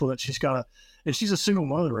 7 people that she's got and she's a single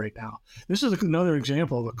mother right now. This is another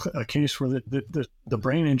example of a case where the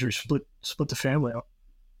brain injury split the family up,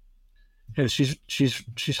 and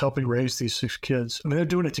she's helping raise these 6 kids. I mean, they're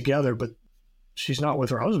doing it together, but she's not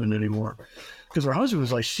with her husband anymore because her husband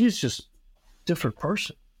was like, she's just a different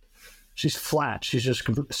person. She's flat. She's just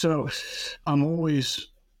so. I'm always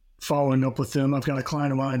following up with them. I've got a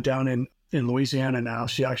client of mine down in Louisiana now.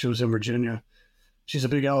 She actually was in Virginia. She's a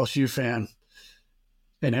big LSU fan.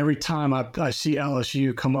 And every time I see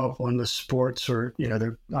LSU come up on the sports or,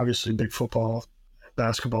 they're obviously big football,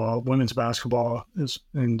 basketball, women's basketball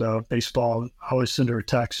and baseball, I always send her a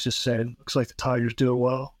text just saying, looks like the Tigers do it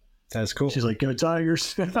well. That's cool. She's like, go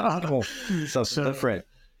Tigers. Cool. So different.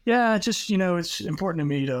 Yeah, just, it's important to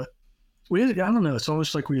me I don't know. It's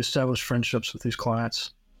almost like we establish friendships with these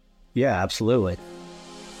clients. Yeah, absolutely.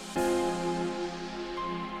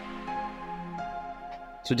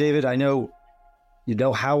 So, David, I know you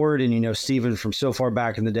know Howard and you know Stephen from so far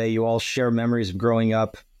back in the day. You all share memories of growing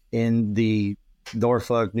up in the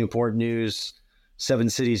Norfolk, Newport News, 7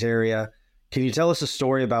 Cities area. Can you tell us a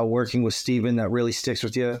story about working with Stephen that really sticks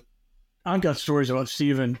with you? I've got stories about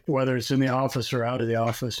Stephen, whether it's in the office or out of the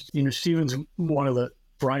office. Stephen's one of the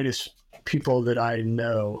brightest people that I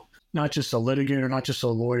know, not just a litigator, not just a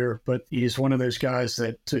lawyer, but he's one of those guys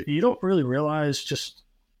that you don't really realize just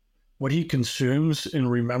what he consumes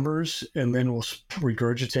and remembers and then will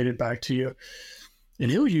regurgitate it back to you.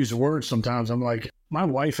 And he'll use words sometimes. I'm like, my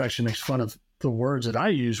wife actually makes fun of the words that I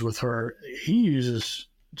use with her. He uses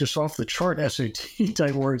just off the chart SAT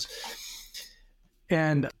type words.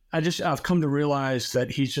 And I've come to realize that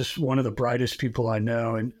he's just one of the brightest people I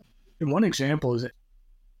know. And one example is that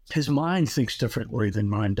his mind thinks differently than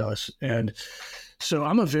mine does. And so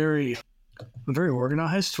I'm very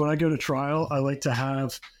organized. When I go to trial,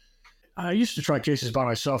 I used to try cases by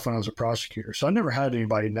myself when I was a prosecutor. So I never had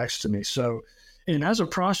anybody next to me. So, and as a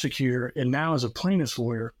prosecutor and now as a plaintiff's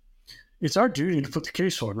lawyer, it's our duty to put the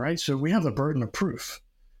case on, right? So we have the burden of proof.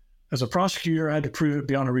 As a prosecutor, I had to prove it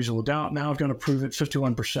beyond a reasonable doubt. Now I've got to prove it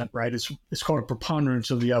 51%, right? It's called a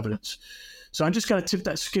preponderance of the evidence. So I just got to tip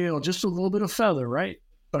that scale just a little bit of feather, right?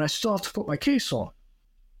 But I still have to put my case on.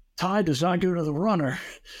 Tie does not go to the runner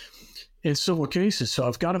in civil cases. So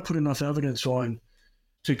I've got to put enough evidence on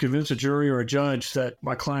to convince a jury or a judge that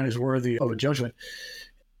my client is worthy of a judgment.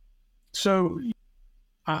 So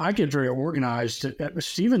I get very organized.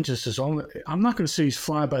 Stephen just is on. I'm not going to say he's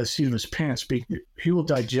fly by the seat of his pants. But he will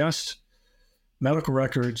digest medical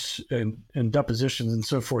records and depositions and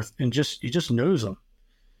so forth, and he just knows them.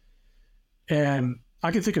 And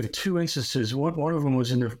I can think of two instances. One of them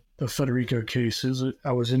was in the Federico case.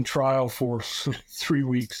 I was in trial for 3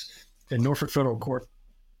 weeks in Norfolk Federal Court.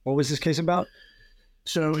 What was this case about?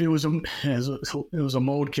 So it was a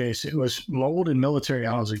mold case. It was mold in military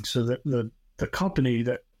housing. So the company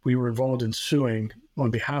that we were involved in suing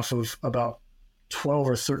on behalf of about 12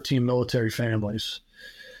 or 13 military families.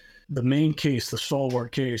 The main case, the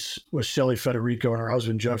stalwart case, was Shelley Federico and her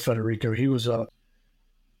husband, Joe Federico. He was a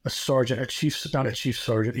sergeant, not a chief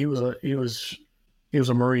sergeant. He was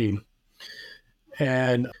a Marine.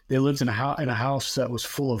 And they lived in a house that was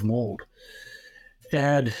full of mold.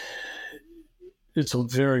 And it's a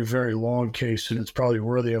very, very long case, and it's probably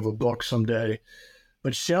worthy of a book someday.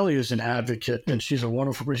 But Shelley is an advocate, and she's one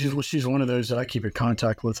of those that I keep in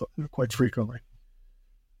contact with quite frequently.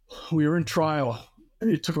 We were in trial.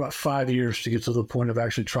 It took about 5 years to get to the point of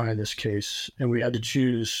actually trying this case, and we had to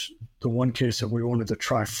choose the one case that we wanted to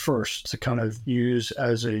try first to kind of use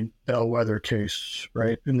as a bellwether case,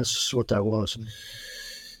 right? And this is what that was.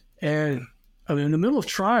 And in the middle of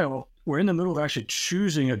trial, we're in the middle of actually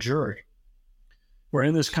choosing a jury. We're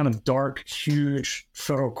in this kind of dark, huge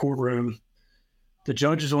federal courtroom. The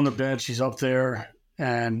judge is on the bench. He's up there,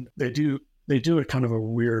 and they do it kind of a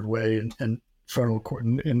weird way in federal court.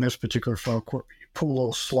 In this particular federal court, you pull a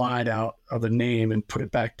little slide out of a name and put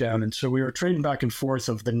it back down. And so we were trading back and forth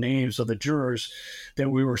of the names of the jurors that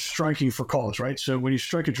we were striking for cause, right? So when you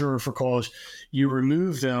strike a juror for cause, you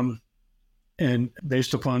remove them, and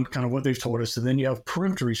based upon kind of what they've told us, and then you have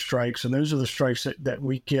peremptory strikes, and those are the strikes that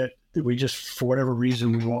we get. That we just, for whatever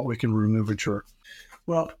reason we can remove a juror.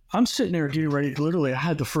 Well, I'm sitting there getting ready. Literally, I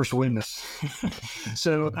had the first witness.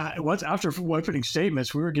 So after opening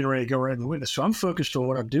statements, we were getting ready to go right in the witness. So I'm focused on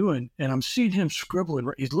what I'm doing, and I'm seeing him scribbling.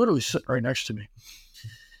 He's literally sitting right next to me.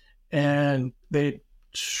 And they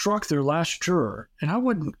struck their last juror. And I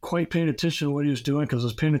wasn't quite paying attention to what he was doing because I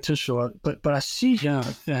was paying attention to it. But I see him,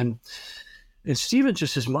 and Stephen,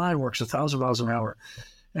 just his mind works 1,000 miles an hour.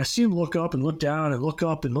 And I see him look up and look down and look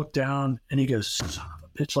up and look down, and he goes, son of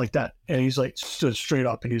a bitch, like that. And he's like, stood straight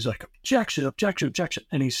up, and he's like, objection, objection, objection.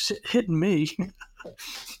 And he's hitting me,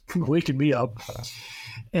 waking me up.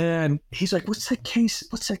 And he's like, what's that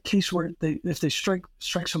case where if they strike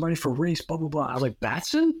somebody for race, blah, blah, blah. I was like,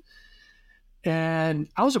 Batson? And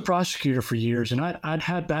I was a prosecutor for years, and I'd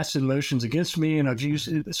had Batson motions against me, and I've used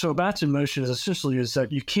it. So a Batson motion is that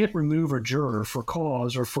you can't remove a juror for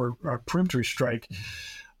cause or for a peremptory strike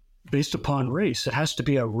based upon race. It has to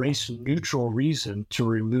be a race-neutral reason to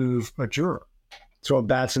remove a juror. So a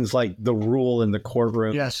Batson's like the rule in the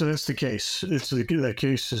courtroom. Yeah, so that's the case. The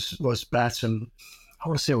case was Batson. I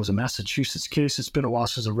want to say it was a Massachusetts case. It's been a while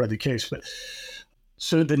since I've read the case, but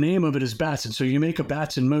so the name of it is Batson. So you make a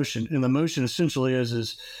Batson motion, and the motion essentially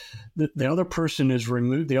is the other person is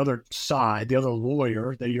removed, the other side, the other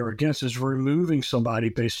lawyer that you're against is removing somebody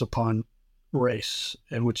based upon race,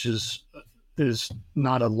 and which is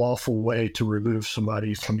not a lawful way to remove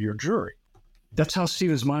somebody from your jury. That's how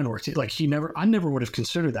Stephen's mind works. I never would have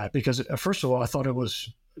considered that, because first of all, I thought it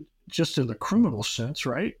was just in the criminal sense,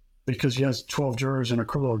 right? Because he has 12 jurors in a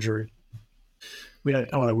criminal jury. We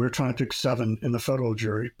were trying to pick 7 in the federal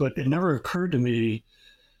jury, but it never occurred to me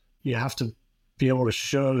you have to be able to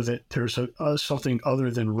show that there's something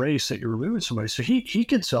other than race that you're removing somebody. So he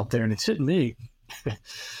gets up there and it's hitting me.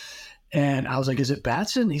 And I was like, is it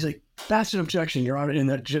Batson? He's like, Batson, objection, Your Honor. And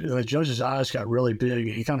the judge's eyes got really big.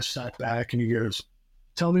 He kind of sat back and he goes,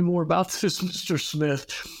 tell me more about this, Mr. Smith.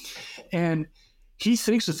 And he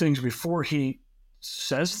thinks of things before he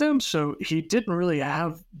says them. So he didn't really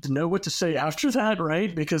have to know what to say after that,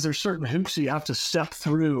 right? Because there's certain hoops you have to step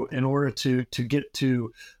through in order to get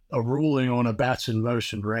to a ruling on a Batson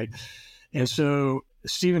motion, right? And so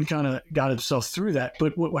Stephen kind of got himself through that.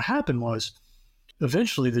 But what happened was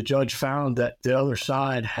eventually the judge found that the other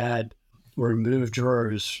side had removed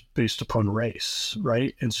jurors based upon race,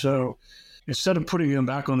 right? And so instead of putting them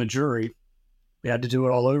back on the jury, we had to do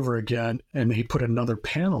it all over again. And he put another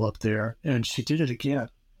panel up there, and she did it again.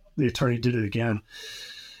 The attorney did it again.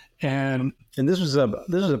 And this was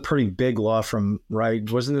a pretty big law firm, right?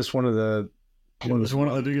 Wasn't this one of the... It was one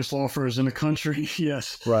of the biggest law firms in the country.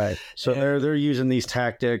 Yes. Right. So they're using these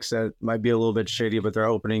tactics that might be a little bit shady, but they're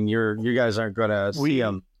opening. You guys aren't going to see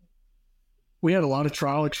them. We had a lot of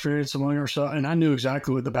trial experience among ourselves, and I knew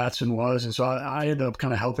exactly what the Batson was. And so I ended up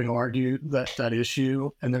kind of helping argue that issue.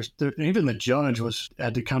 And even the judge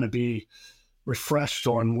had to kind of be refreshed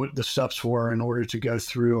on what the steps were in order to go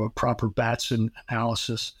through a proper Batson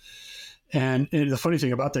analysis. And the funny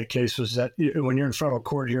thing about that case was that when you're in federal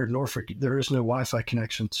court here in Norfolk, there is no Wi-Fi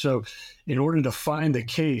connection. So in order to find the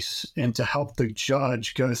case and to help the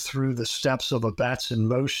judge go through the steps of a Batson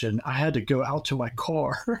motion, I had to go out to my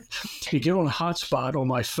car, get on a hotspot on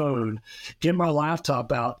my phone, get my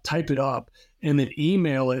laptop out, type it up, and then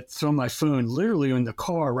email it from my phone, literally in the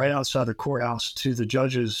car right outside the courthouse to the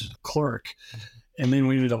judge's clerk. And then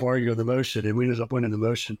we ended up arguing the motion, and we ended up winning the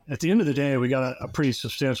motion. At the end of the day, we got a pretty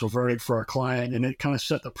substantial verdict for our client, and it kind of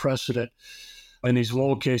set the precedent in these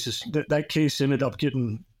old cases. That case ended up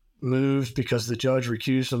getting moved because the judge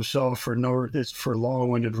recused himself for a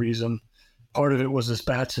long-winded reason. Part of it was this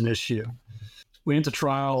Batson issue. We went to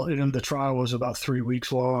trial, and the trial was about 3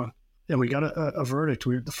 weeks long, and we got a verdict.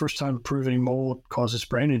 We were the first time proving mold causes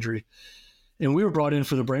brain injury. And we were brought in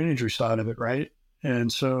for the brain injury side of it, right?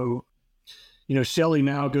 And so... Sally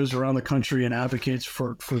now goes around the country and advocates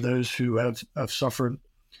for those who have suffered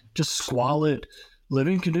just squalid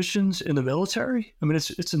living conditions in the military. I mean,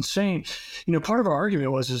 it's insane. Part of our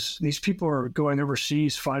argument was these people are going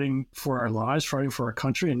overseas fighting for our lives, fighting for our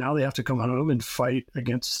country, and now they have to come home and fight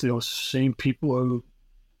against those same people who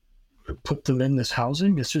put them in this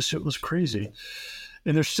housing. It was crazy.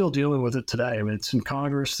 And they're still dealing with it today. I mean, it's in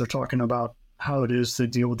Congress. They're talking about how it is they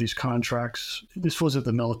deal with these contracts. This wasn't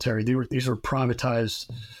the military. These were privatized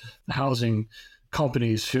housing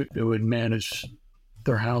companies who would manage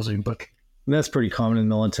their housing. But that's pretty common in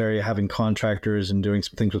the military, having contractors and doing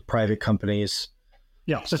some things with private companies.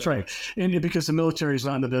 Yeah, that's right. And because the military is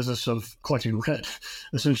not in the business of collecting rent,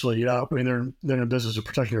 essentially. I mean, they're in the business of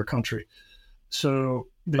protecting their country. So,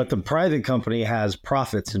 but the private company has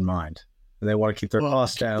profits in mind. They want to keep their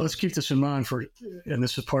costs down. Let's keep this in mind and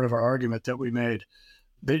this is part of our argument that we made.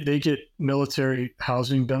 They get military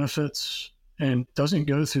housing benefits and it doesn't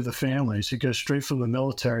go through the families. It goes straight from the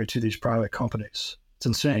military to these private companies. It's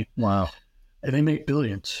insane. Wow. And they make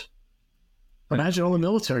billions. Imagine all the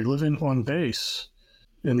military living on base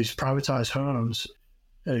in these privatized homes.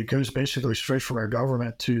 And it goes basically straight from our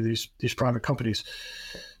government to these private companies.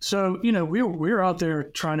 So, we're out there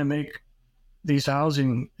trying to make these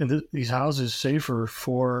houses safer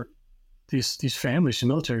for these families, the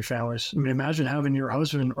military families. I mean, imagine having your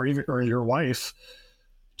husband or your wife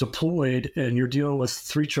deployed, and you're dealing with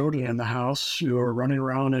 3 children in the house who are running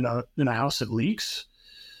around in a house that leaks,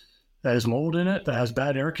 that has mold in it, that has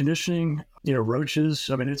bad air conditioning,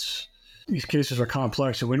 roaches. I mean, these cases are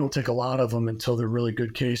complex, and we don't take a lot of them until they're really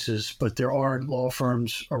good cases. But there are law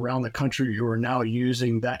firms around the country who are now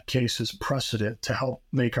using that case as precedent to help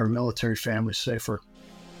make our military families safer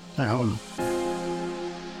at home.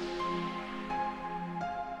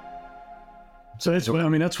 So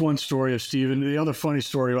that's one story of Stephen. The other funny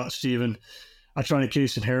story about Stephen, I tried a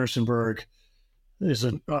case in Harrisonburg, is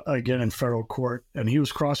again in federal court, and he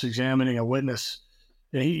was cross-examining a witness,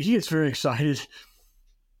 and he gets very excited.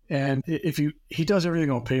 And he does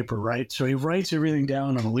everything on paper, right? So he writes everything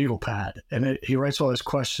down on a legal pad, and he writes all his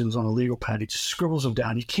questions on a legal pad. He just scribbles them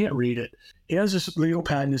down. You can't read it. He has this legal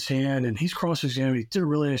pad in his hand, and he's cross-examining. He did a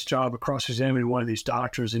really nice job of cross-examining one of these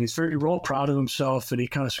doctors, and he's very real proud of himself, and he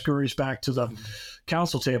kind of scurries back to the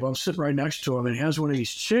counsel table. I'm sitting right next to him, and he has one of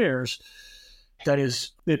these chairs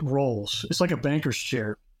it rolls. It's like a banker's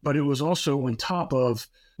chair, but it was also on top of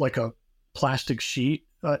like a plastic sheet.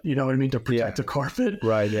 You know what I mean, to protect the carpet.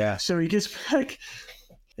 Right, yeah. So he gets back,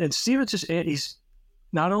 and Steven he's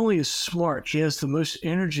not only is smart, he has the most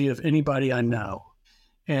energy of anybody I know.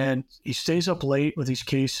 And he stays up late with these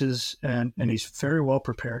cases, and he's very well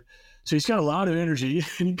prepared. So he's got a lot of energy,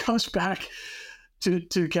 and he comes back to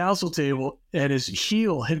the counsel table, and his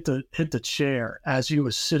heel hit the chair as he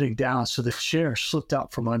was sitting down. So the chair slipped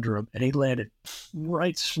out from under him, and he landed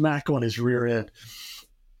right smack on his rear end.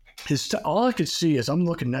 All I could see is I'm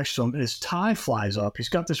looking next to him, and his tie flies up. He's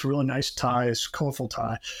got this really nice tie, this colorful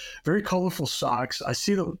tie, very colorful socks. I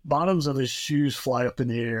see the bottoms of his shoes fly up in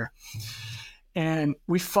the air. And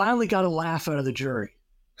we finally got a laugh out of the jury.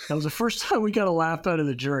 That was the first time we got a laugh out of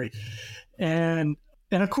the jury. And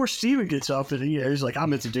of course, Steven gets up and he's like, I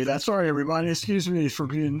meant to do that. Sorry, everybody. Excuse me for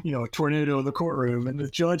being, a tornado in the courtroom. And the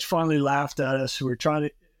judge finally laughed at us.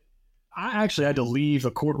 I actually had to leave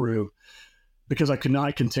the courtroom because I could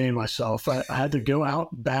not contain myself. I had to go out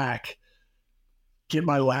back, get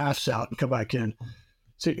my laughs out, and come back in.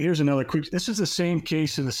 So here's another this is the same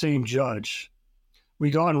case and the same judge. We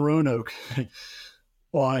got in Roanoke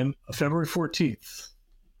on February 14th.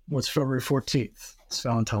 What's February 14th? It's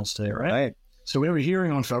Valentine's Day, right? So we have a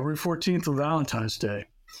hearing on February 14th on Valentine's Day.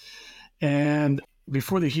 And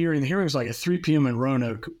before the hearing was like at 3 p.m. in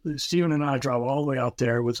Roanoke. Steven and I drive all the way out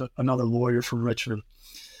there with another lawyer from Richmond.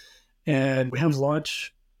 And we have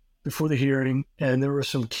lunch before the hearing, and there was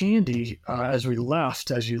some candy as we left,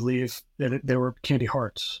 as you leave, and there were candy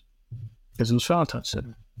hearts because it was Valentine's Day.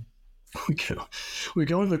 We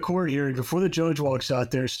go into the court hearing. Before the judge walks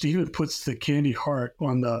out there, Steven puts the candy heart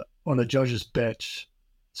on the judge's bench.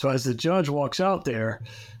 So as the judge walks out there,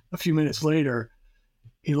 a few minutes later,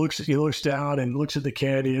 he looks down and looks at the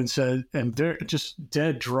candy and says, and they're just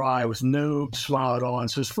dead dry with no smile at all,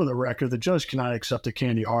 and says, for the record, the judge cannot accept a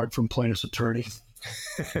candy heart from plaintiff's attorney.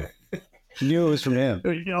 He knew it was from him.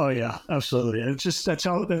 Oh yeah, absolutely. And it's just that's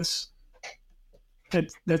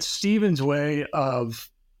Steven's way of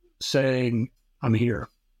saying, I'm here.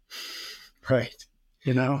 Right.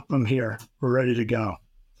 I'm here. We're ready to go.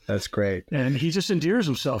 That's great. And he just endears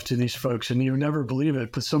himself to these folks, and you would never believe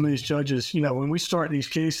it. But some of these judges, when we start these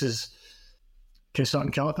cases, case out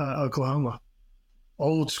in Oklahoma,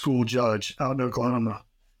 old school judge out in Oklahoma.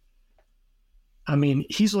 I mean,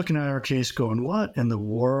 he's looking at our case going, what in the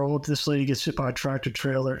world? This lady gets hit by a tractor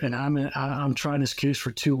trailer, and I'm trying this case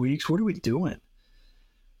for 2 weeks. What are we doing?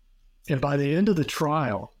 And by the end of the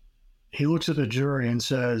trial, he looks at the jury and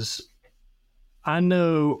says, I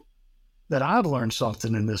know that I've learned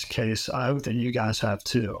something in this case. I hope that you guys have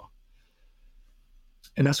too.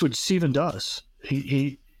 And that's what Steven does.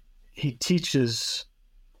 He teaches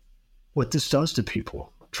what this does to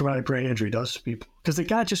people. Traumatic brain injury does to people, because the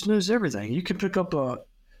guy just knows everything. You can pick up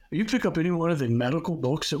any one of the medical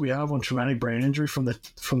books that we have on traumatic brain injury from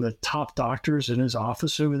the top doctors in his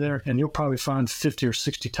office over there, and you'll probably find 50 or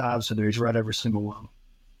 60 tabs in there. He's read every single one.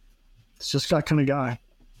 It's just that kind of guy.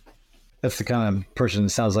 That's the kind of person it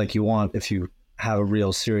sounds like you want if you have a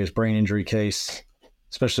real serious brain injury case,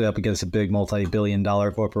 especially up against a big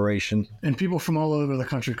multi-billion-dollar corporation. And people from all over the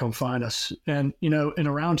country come find us. And, and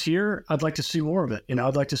around here, I'd like to see more of it.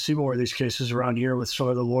 I'd like to see more of these cases around here with some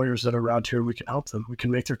of the lawyers that are around here. We can help them. We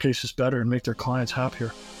can make their cases better and make their clients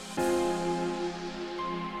happier.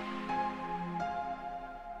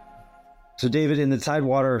 So, David, in the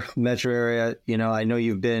Tidewater metro area, I know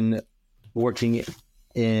you've been working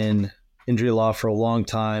in injury law for a long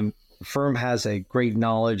time. The firm has a great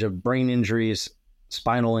knowledge of brain injuries,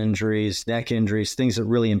 spinal injuries, neck injuries, things that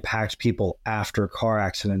really impact people after car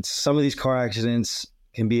accidents. Some of these car accidents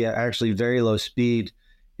can be actually very low speed.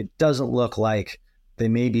 It doesn't look like they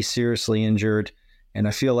may be seriously injured. And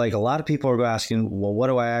I feel like a lot of people are asking, well, what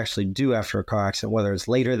do I actually do after a car accident, whether it's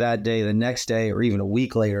later that day, the next day, or even a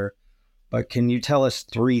week later? But can you tell us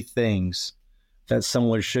 3 things that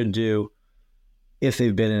someone should do if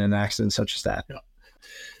they've been in an accident such as that? Yeah.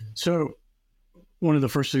 So one of the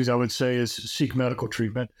first things I would say is seek medical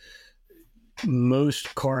treatment.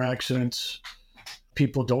 Most car accidents,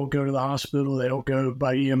 people don't go to the hospital. They don't go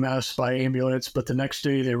by EMS, by ambulance. But the next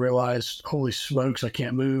day they realize, holy smokes, I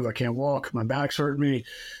can't move. I can't walk. My back's hurting me.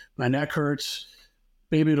 My neck hurts.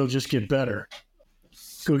 Maybe it'll just get better.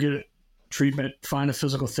 Go get treatment. Find a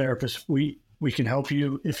physical therapist. We can help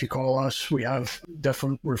you if you call us. We have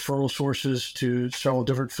different referral sources to several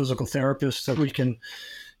different physical therapists that we can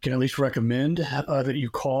at least recommend that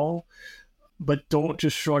you call, but don't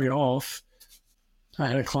just shrug it off. I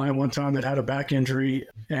had a client one time that had a back injury,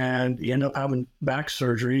 and he ended up having back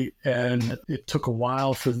surgery, and it took a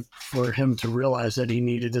while for him to realize that he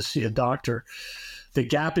needed to see a doctor. The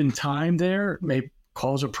gap in time there may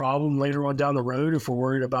cause a problem later on down the road if we're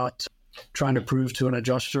worried about trying to prove to an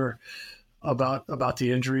adjuster about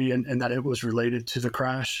the injury and that it was related to the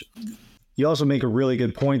crash. You also make a really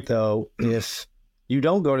good point, though. If you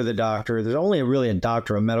don't go to the doctor, there's only really a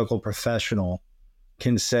doctor, a medical professional,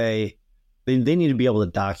 can say, They need to be able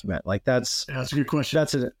to document. Like that's a good question.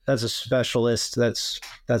 That's a specialist.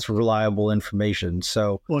 That's reliable information.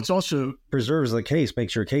 So it's also preserves the case,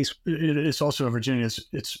 makes your case. It's also in Virginia.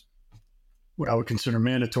 It's what I would consider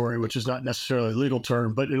mandatory, which is not necessarily a legal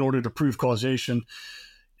term, but in order to prove causation,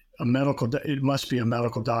 it must be a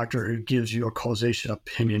medical doctor who gives you a causation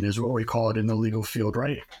opinion, is what we call it in the legal field,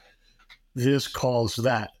 right? This calls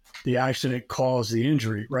that. The accident caused the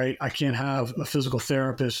injury, right? I can't have a physical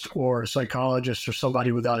therapist or a psychologist or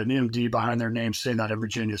somebody without an MD behind their name saying that in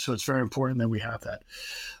Virginia. So it's very important that we have that.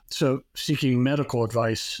 So seeking medical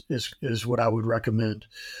advice is what I would recommend.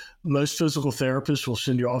 Most physical therapists will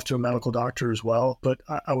send you off to a medical doctor as well, but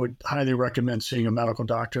I would highly recommend seeing a medical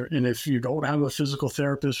doctor. And if you don't have a physical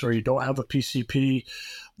therapist or you don't have a PCP,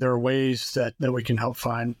 there are ways that we can help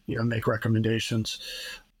find, make recommendations.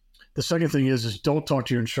 The second thing is don't talk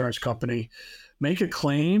to your insurance company. Make a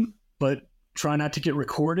claim, but try not to get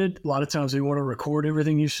recorded. A lot of times they want to record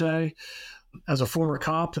everything you say. As a former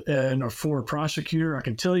cop and a former prosecutor, I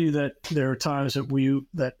can tell you that there are times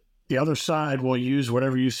that the other side will use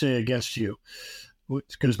whatever you say against you.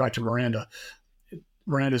 It goes back to Miranda.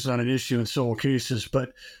 Miranda is not an issue in civil cases,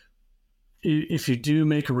 but if you do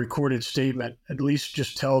make a recorded statement, at least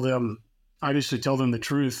just tell them the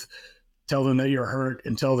truth. Tell them that you're hurt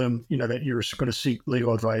and tell them, that you're going to seek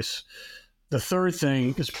legal advice. The third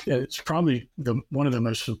thing is, it's probably one of the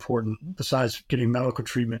most important, besides getting medical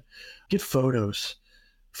treatment, get photos.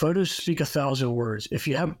 Photos speak 1,000 words. If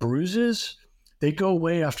you have bruises, they go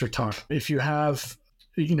away after time. If you have,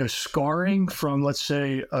 scarring from, let's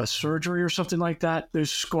say, a surgery or something like that,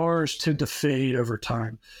 those scars tend to fade over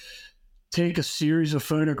time. Take a series of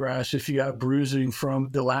photographs if you have bruising from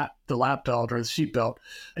the lap belt or the seat belt.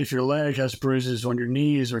 If your leg has bruises on your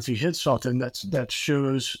knees, or if you hit something that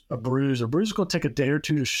shows a bruise is going to take a day or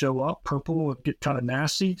two to show up, purple, and get kind of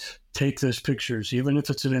nasty. Take those pictures, even if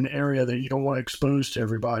it's in an area that you don't want to expose to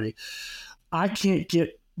everybody. I can't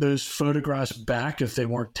get those photographs back if they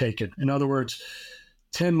weren't taken. In other words,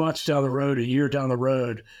 10 months down the road, a year down the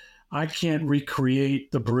road, I can't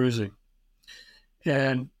recreate the bruising.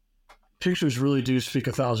 And pictures really do speak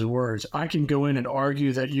 1,000 words. I can go in and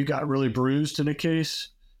argue that you got really bruised in a case,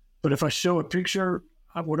 but if I show a picture,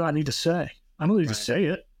 what do I need to say? I don't need to say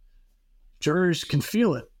it. Jurors can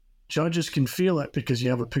feel it. Judges can feel it because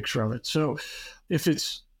you have a picture of it. So if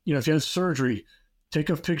it's, if you have surgery,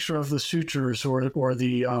 take a picture of the sutures or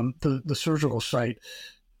the surgical site.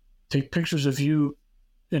 Take pictures of you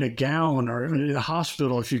in a gown or in a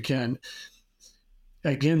hospital if you can.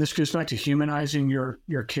 Again, this goes back to humanizing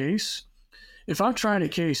your case. If I'm trying a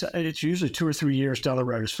case, it's usually 2 or 3 years down the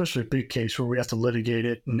road, especially a big case where we have to litigate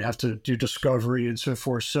it and have to do discovery and so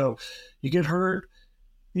forth. So you get hurt.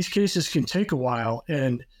 These cases can take a while,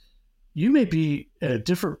 and you may be at a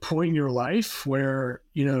different point in your life where,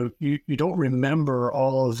 you don't remember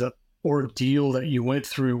all of the ordeal that you went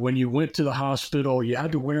through when you went to the hospital. You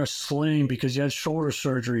had to wear a sling because you had shoulder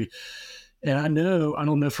surgery. And I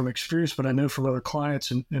don't know from experience, but I know from other clients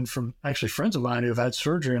and from actually friends of mine who have had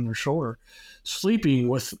surgery on their shoulder, sleeping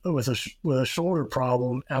with a shoulder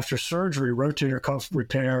problem after surgery, rotator cuff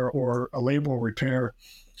repair or a labral repair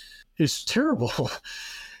is terrible.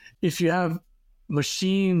 If you have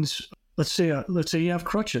machines, let's say you have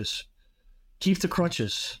crutches, keep the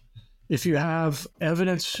crutches. If you have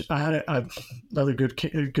evidence, I had another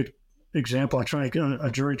good example. I tried to get a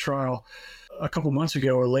jury trial a couple months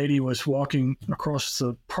ago. A lady was walking across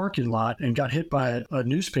the parking lot and got hit by a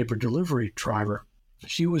newspaper delivery driver.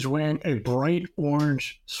 She was wearing a bright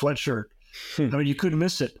orange sweatshirt. I mean, you couldn't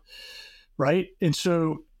miss it, right? And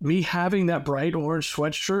so me having that bright orange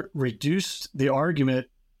sweatshirt reduced the argument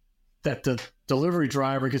that the delivery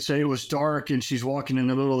driver could say it was dark and she's walking in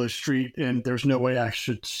the middle of the street and there's no way I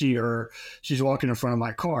should see her. She's walking in front of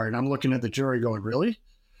my car. And I'm looking at the jury going, really?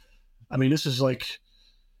 I mean, this is like,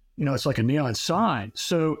 it's like a neon sign.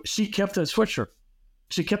 So she kept that sweatshirt.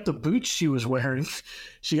 She kept the boots she was wearing.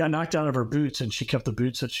 She got knocked out of her boots and she kept the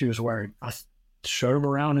boots that she was wearing. I showed them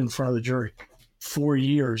around in front of the jury 4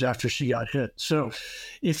 years after she got hit. So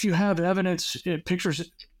if you have evidence,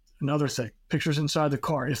 pictures, another thing, pictures inside the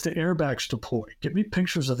car. If the airbag's deployed, get me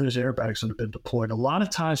pictures of those airbags that have been deployed. A lot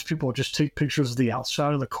of times people just take pictures of the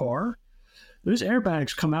outside of the car. Those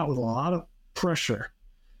airbags come out with a lot of pressure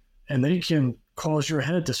and they can cause your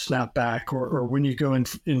head to snap back, or when you go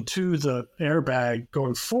into the airbag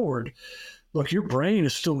going forward, look, your brain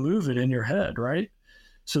is still moving in your head, right?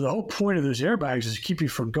 So the whole point of those airbags is to keep you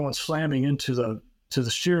from going slamming into the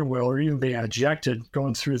steering wheel or even being ejected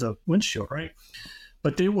going through the windshield, right?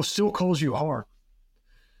 But they will still cause you harm.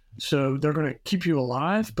 So they're going to keep you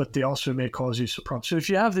alive, but they also may cause you some problems. So if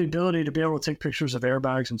you have the ability to be able to take pictures of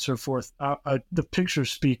airbags and so forth, the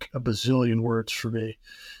pictures speak a bazillion words for me.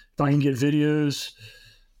 If I can get videos,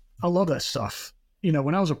 I love that stuff.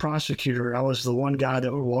 When I was a prosecutor, I was the one guy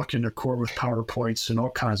that would walk into court with PowerPoints and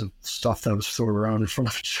all kinds of stuff that was thrown around in front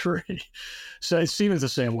of a jury. So it seems the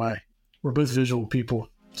same way. We're both visual people.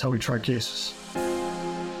 That's how we try cases.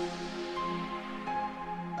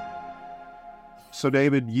 So,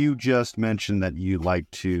 David, you just mentioned that you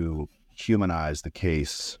like to humanize the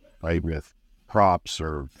case, right, with props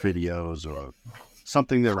or videos or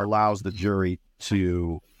something that allows the jury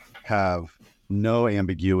to have no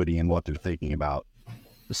ambiguity in what they're thinking about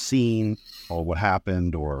the scene or what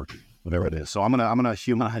happened or whatever it is. So I'm gonna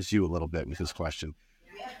humanize you a little bit with this question.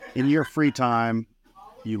 In your free time,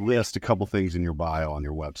 you list a couple things in your bio on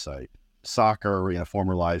your website: soccer,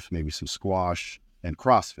 former life, maybe some squash, and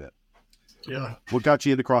CrossFit. Yeah. What got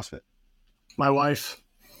you into CrossFit? My wife.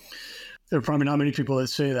 There are probably not many people that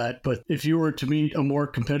say that, but if you were to meet a more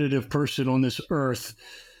competitive person on this earth,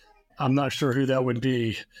 I'm not sure who that would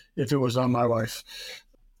be if it was not my wife.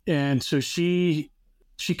 And so she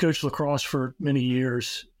coached lacrosse for many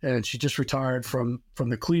years, and she just retired from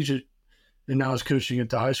the collegiate and now is coaching at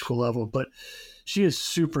the high school level. But she is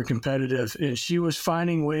super competitive, and she wanted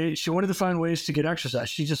to find ways to get exercise.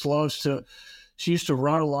 She just she used to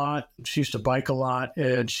run a lot. She used to bike a lot,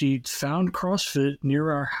 and she found CrossFit near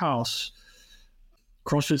our house,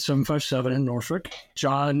 CrossFit 757 in Norfolk.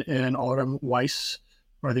 John and Autumn Weiss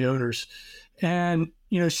are the owners. And,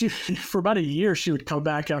 she, for about a year, she would come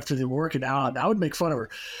back after the working out, and I would make fun of her.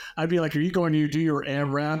 I'd be like, are you going to do your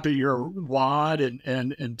AMRAP at your WOD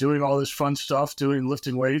and doing all this fun stuff,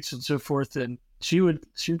 lifting weights and so forth? And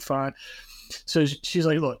she'd find. So she's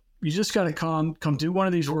like, look, you just got to come do one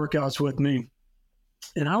of these workouts with me.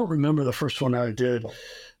 And I don't remember the first one I did,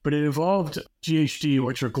 but it involved GHD,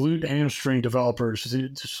 which are glute hamstring developers.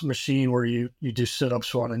 It's a machine where you do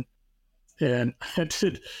sit-ups on it. And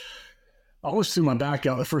I almost threw my back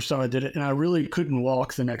out the first time I did it, and I really couldn't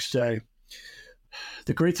walk the next day.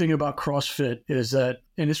 The great thing about CrossFit is that,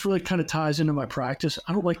 and this really kind of ties into my practice,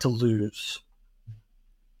 I don't like to lose.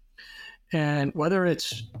 And whether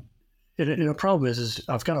it's, and the problem is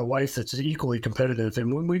I've got a wife that's equally competitive,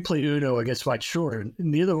 and when we play Uno against my children,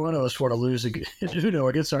 neither one of us want to lose Uno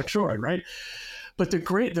against our children, right? But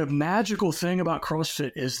the magical thing about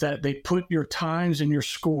CrossFit is that they put your times and your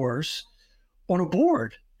scores on a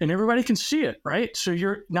board, and everybody can see it, right? So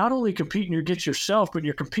you're not only competing against yourself, but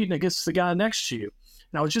you're competing against the guy next to you.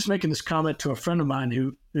 And I was just making this comment to a friend of mine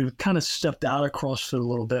who kind of stepped out of CrossFit a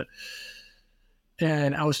little bit.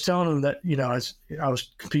 And I was telling him that, I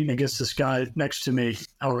was competing against this guy next to me.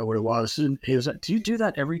 I don't know what it was. And he was like, do you do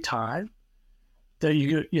that every time? That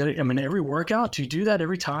every workout, do you do that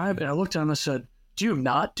every time? And I looked at him and I said, do you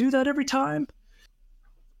not do that every time?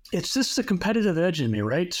 It's just the competitive edge in me,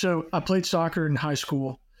 right? So I played soccer in high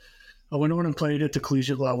school. I went on and played at the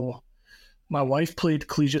collegiate level. My wife played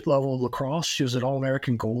collegiate level lacrosse. She was an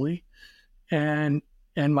All-American goalie. And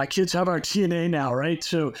my kids have our DNA now, right?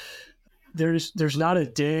 So there's not a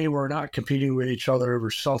day we're not competing with each other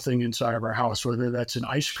over something inside of our house, whether that's an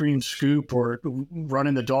ice cream scoop or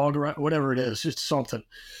running the dog around, whatever it is, it's something.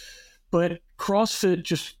 But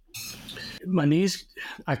CrossFit my knees,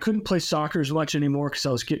 I couldn't play soccer as much anymore because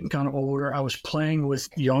I was getting kind of older. I was playing with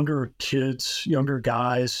younger kids, younger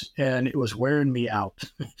guys, and it was wearing me out.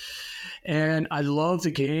 And I loved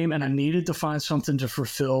the game, and I needed to find something to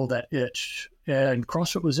fulfill that itch. And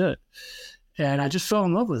CrossFit was it. And I just fell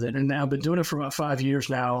in love with it. And I've been doing it for about 5 years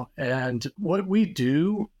now. And what we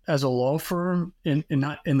do as a law firm,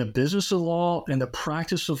 not in the business of law, in the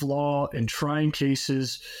practice of law, and trying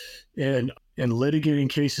cases and litigating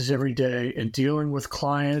cases every day and dealing with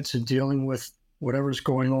clients and dealing with whatever's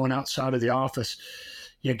going on outside of the office,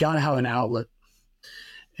 you got to have an outlet.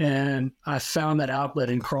 And I found that outlet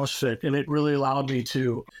in CrossFit, and it really allowed me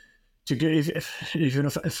to get, even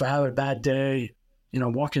if I have a bad day,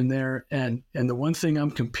 walk in there, and the one thing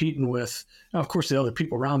I'm competing with, now, of course, the other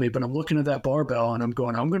people around me, but I'm looking at that barbell and I'm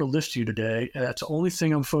going to lift you today. And that's the only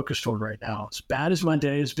thing I'm focused on right now. As bad as my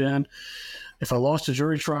day has been, if I lost a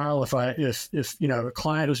jury trial, if a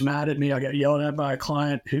client was mad at me, I got yelled at by a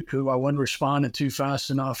client who I wasn't responding to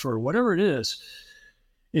fast enough, or whatever it is,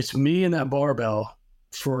 it's me and that barbell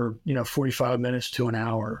for 45 minutes to an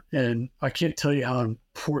hour. And I can't tell you how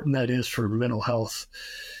important that is for mental health.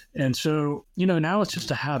 And so, now it's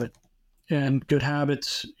just a habit, and good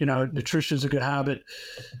habits, nutrition is a good habit.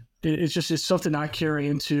 it's something I carry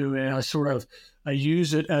into, and I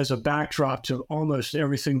use it as a backdrop to almost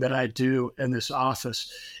everything that I do in this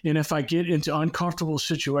office. And if I get into uncomfortable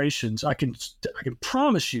situations, I can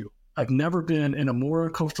promise you, I've never been in a more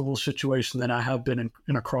uncomfortable situation than I have been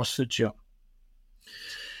in a CrossFit gym.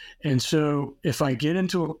 And so if I get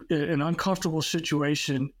into an uncomfortable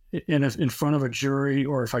situation in front of a jury,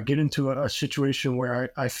 or if I get into a situation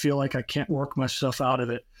where I feel like I can't work myself out of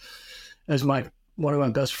it, as one of my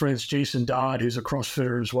best friends, Jason Dodd, who's a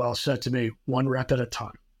CrossFitter as well, said to me, 1 rep at a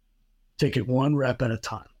time. Take it 1 rep at a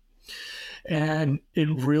time. And it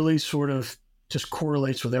really sort of just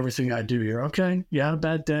correlates with everything I do here. Okay, you had a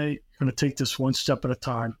bad day. You're going to take this 1 step at a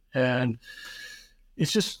time. And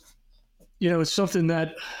it's just, it's something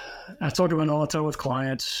that I talk about all the time with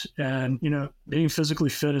clients. And, being physically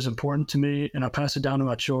fit is important to me, and I pass it down to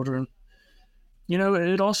my children.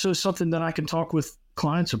 It also is something that I can talk with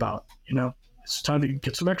clients about. It's time to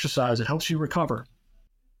get some exercise. It helps you recover.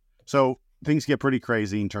 So things get pretty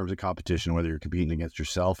crazy in terms of competition, whether you're competing against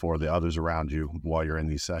yourself or the others around you while you're in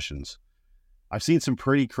these sessions. I've seen some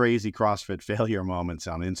pretty crazy CrossFit failure moments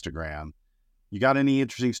on Instagram. You got any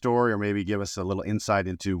interesting story, or maybe give us a little insight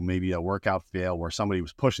into maybe a workout fail where somebody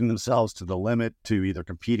was pushing themselves to the limit to either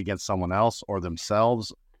compete against someone else or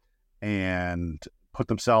themselves, and put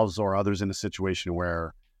themselves or others in a situation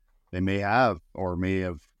where they may have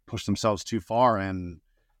pushed themselves too far and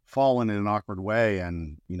fallen in an awkward way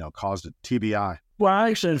and, caused a TBI? Well, I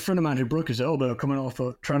actually had a friend of mine who broke his elbow coming off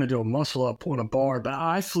of trying to do a muscle up on a bar, but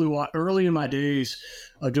I flew out early in my days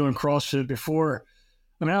of doing CrossFit before.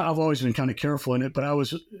 I mean, I've always been kind of careful in it, but I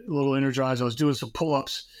was a little energized. I was doing some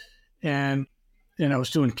pull-ups, and I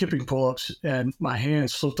was doing kipping pull-ups, and my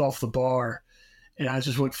hand slipped off the bar, and I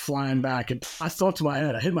just went flying back. And I thought to my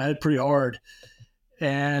head, I hit my head pretty hard.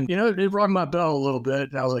 And, it rocked my bell a little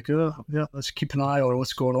bit. And I was like, oh, yeah, let's keep an eye on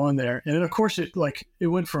what's going on there. And then, of course, it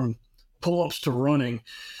went from pull-ups to running.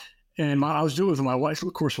 And I was doing it with my wife.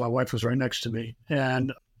 Of course, my wife was right next to me.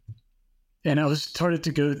 And I started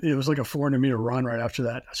to go, it was like a 400-meter run right after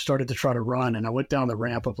that. I started to try to run, and I went down the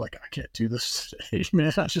ramp. I'm like, I can't do this today,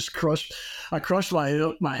 man. I crushed my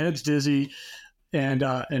hip. My head's dizzy. And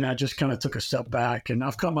I just kind of took a step back. And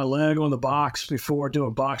I've cut my leg on the box before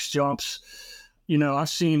doing box jumps. I've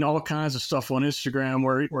seen all kinds of stuff on Instagram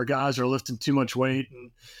where guys are lifting too much weight,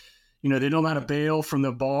 and, they don't know how to bail from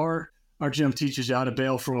the bar. Our gym teaches you how to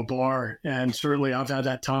bail from a bar. And certainly I've had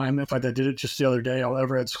that time. In fact, I did it just the other day. I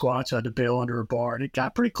overhead squats. I had to bail under a bar, and it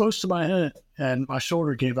got pretty close to my head, and my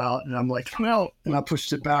shoulder gave out, and I'm like, I'm out. And I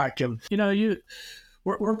pushed it back. And,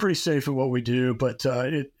 we're pretty safe at what we do, but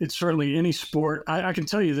it's certainly any sport. I can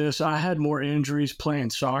tell you this. I had more injuries playing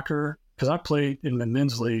soccer because I played in the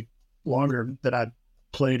men's league longer than I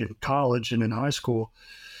played in college and in high school.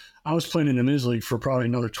 I was playing in the men's league for probably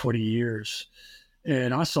another 20 years.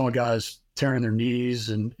 And I saw guys tearing their knees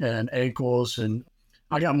and ankles. And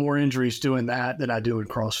I got more injuries doing that than I do in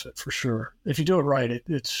CrossFit, for sure. If you do it right,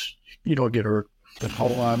 you don't get hurt.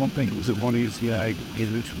 I don't think it was one of these. Yeah,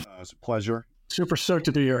 it's a pleasure. Super stoked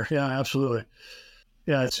to be here. Yeah, absolutely.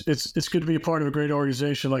 Yeah, it's good to be a part of a great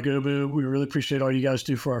organization like OBU. We really appreciate all you guys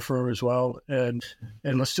do for our firm as well. And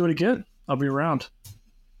let's do it again. I'll be around.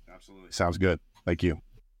 Absolutely. Sounds good. Thank you.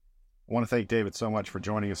 I want to thank David so much for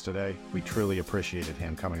joining us today. We truly appreciated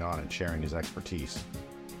him coming on and sharing his expertise.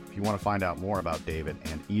 If you want to find out more about David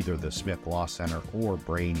and either the Smith Law Center or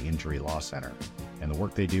Brain Injury Law Center and the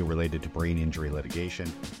work they do related to brain injury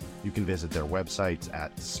litigation, you can visit their websites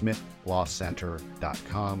at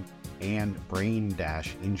smithlawcenter.com and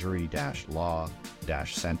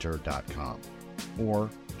brain-injury-law-center.com, or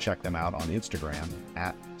check them out on Instagram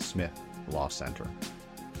at Smith Law Center.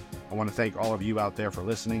 I want to thank all of you out there for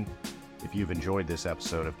listening. If you've enjoyed this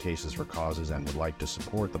episode of Cases for Causes and would like to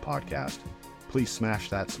support the podcast, please smash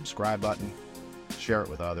that subscribe button, share it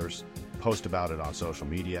with others, post about it on social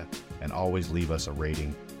media, and always leave us a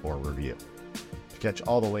rating or review. To catch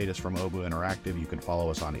all the latest from OBU Interactive, you can follow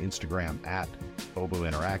us on Instagram at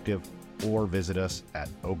OBU Interactive or visit us at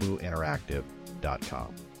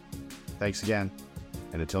obuinteractive.com. Thanks again,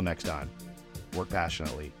 and until next time, work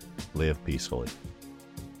passionately, live peacefully.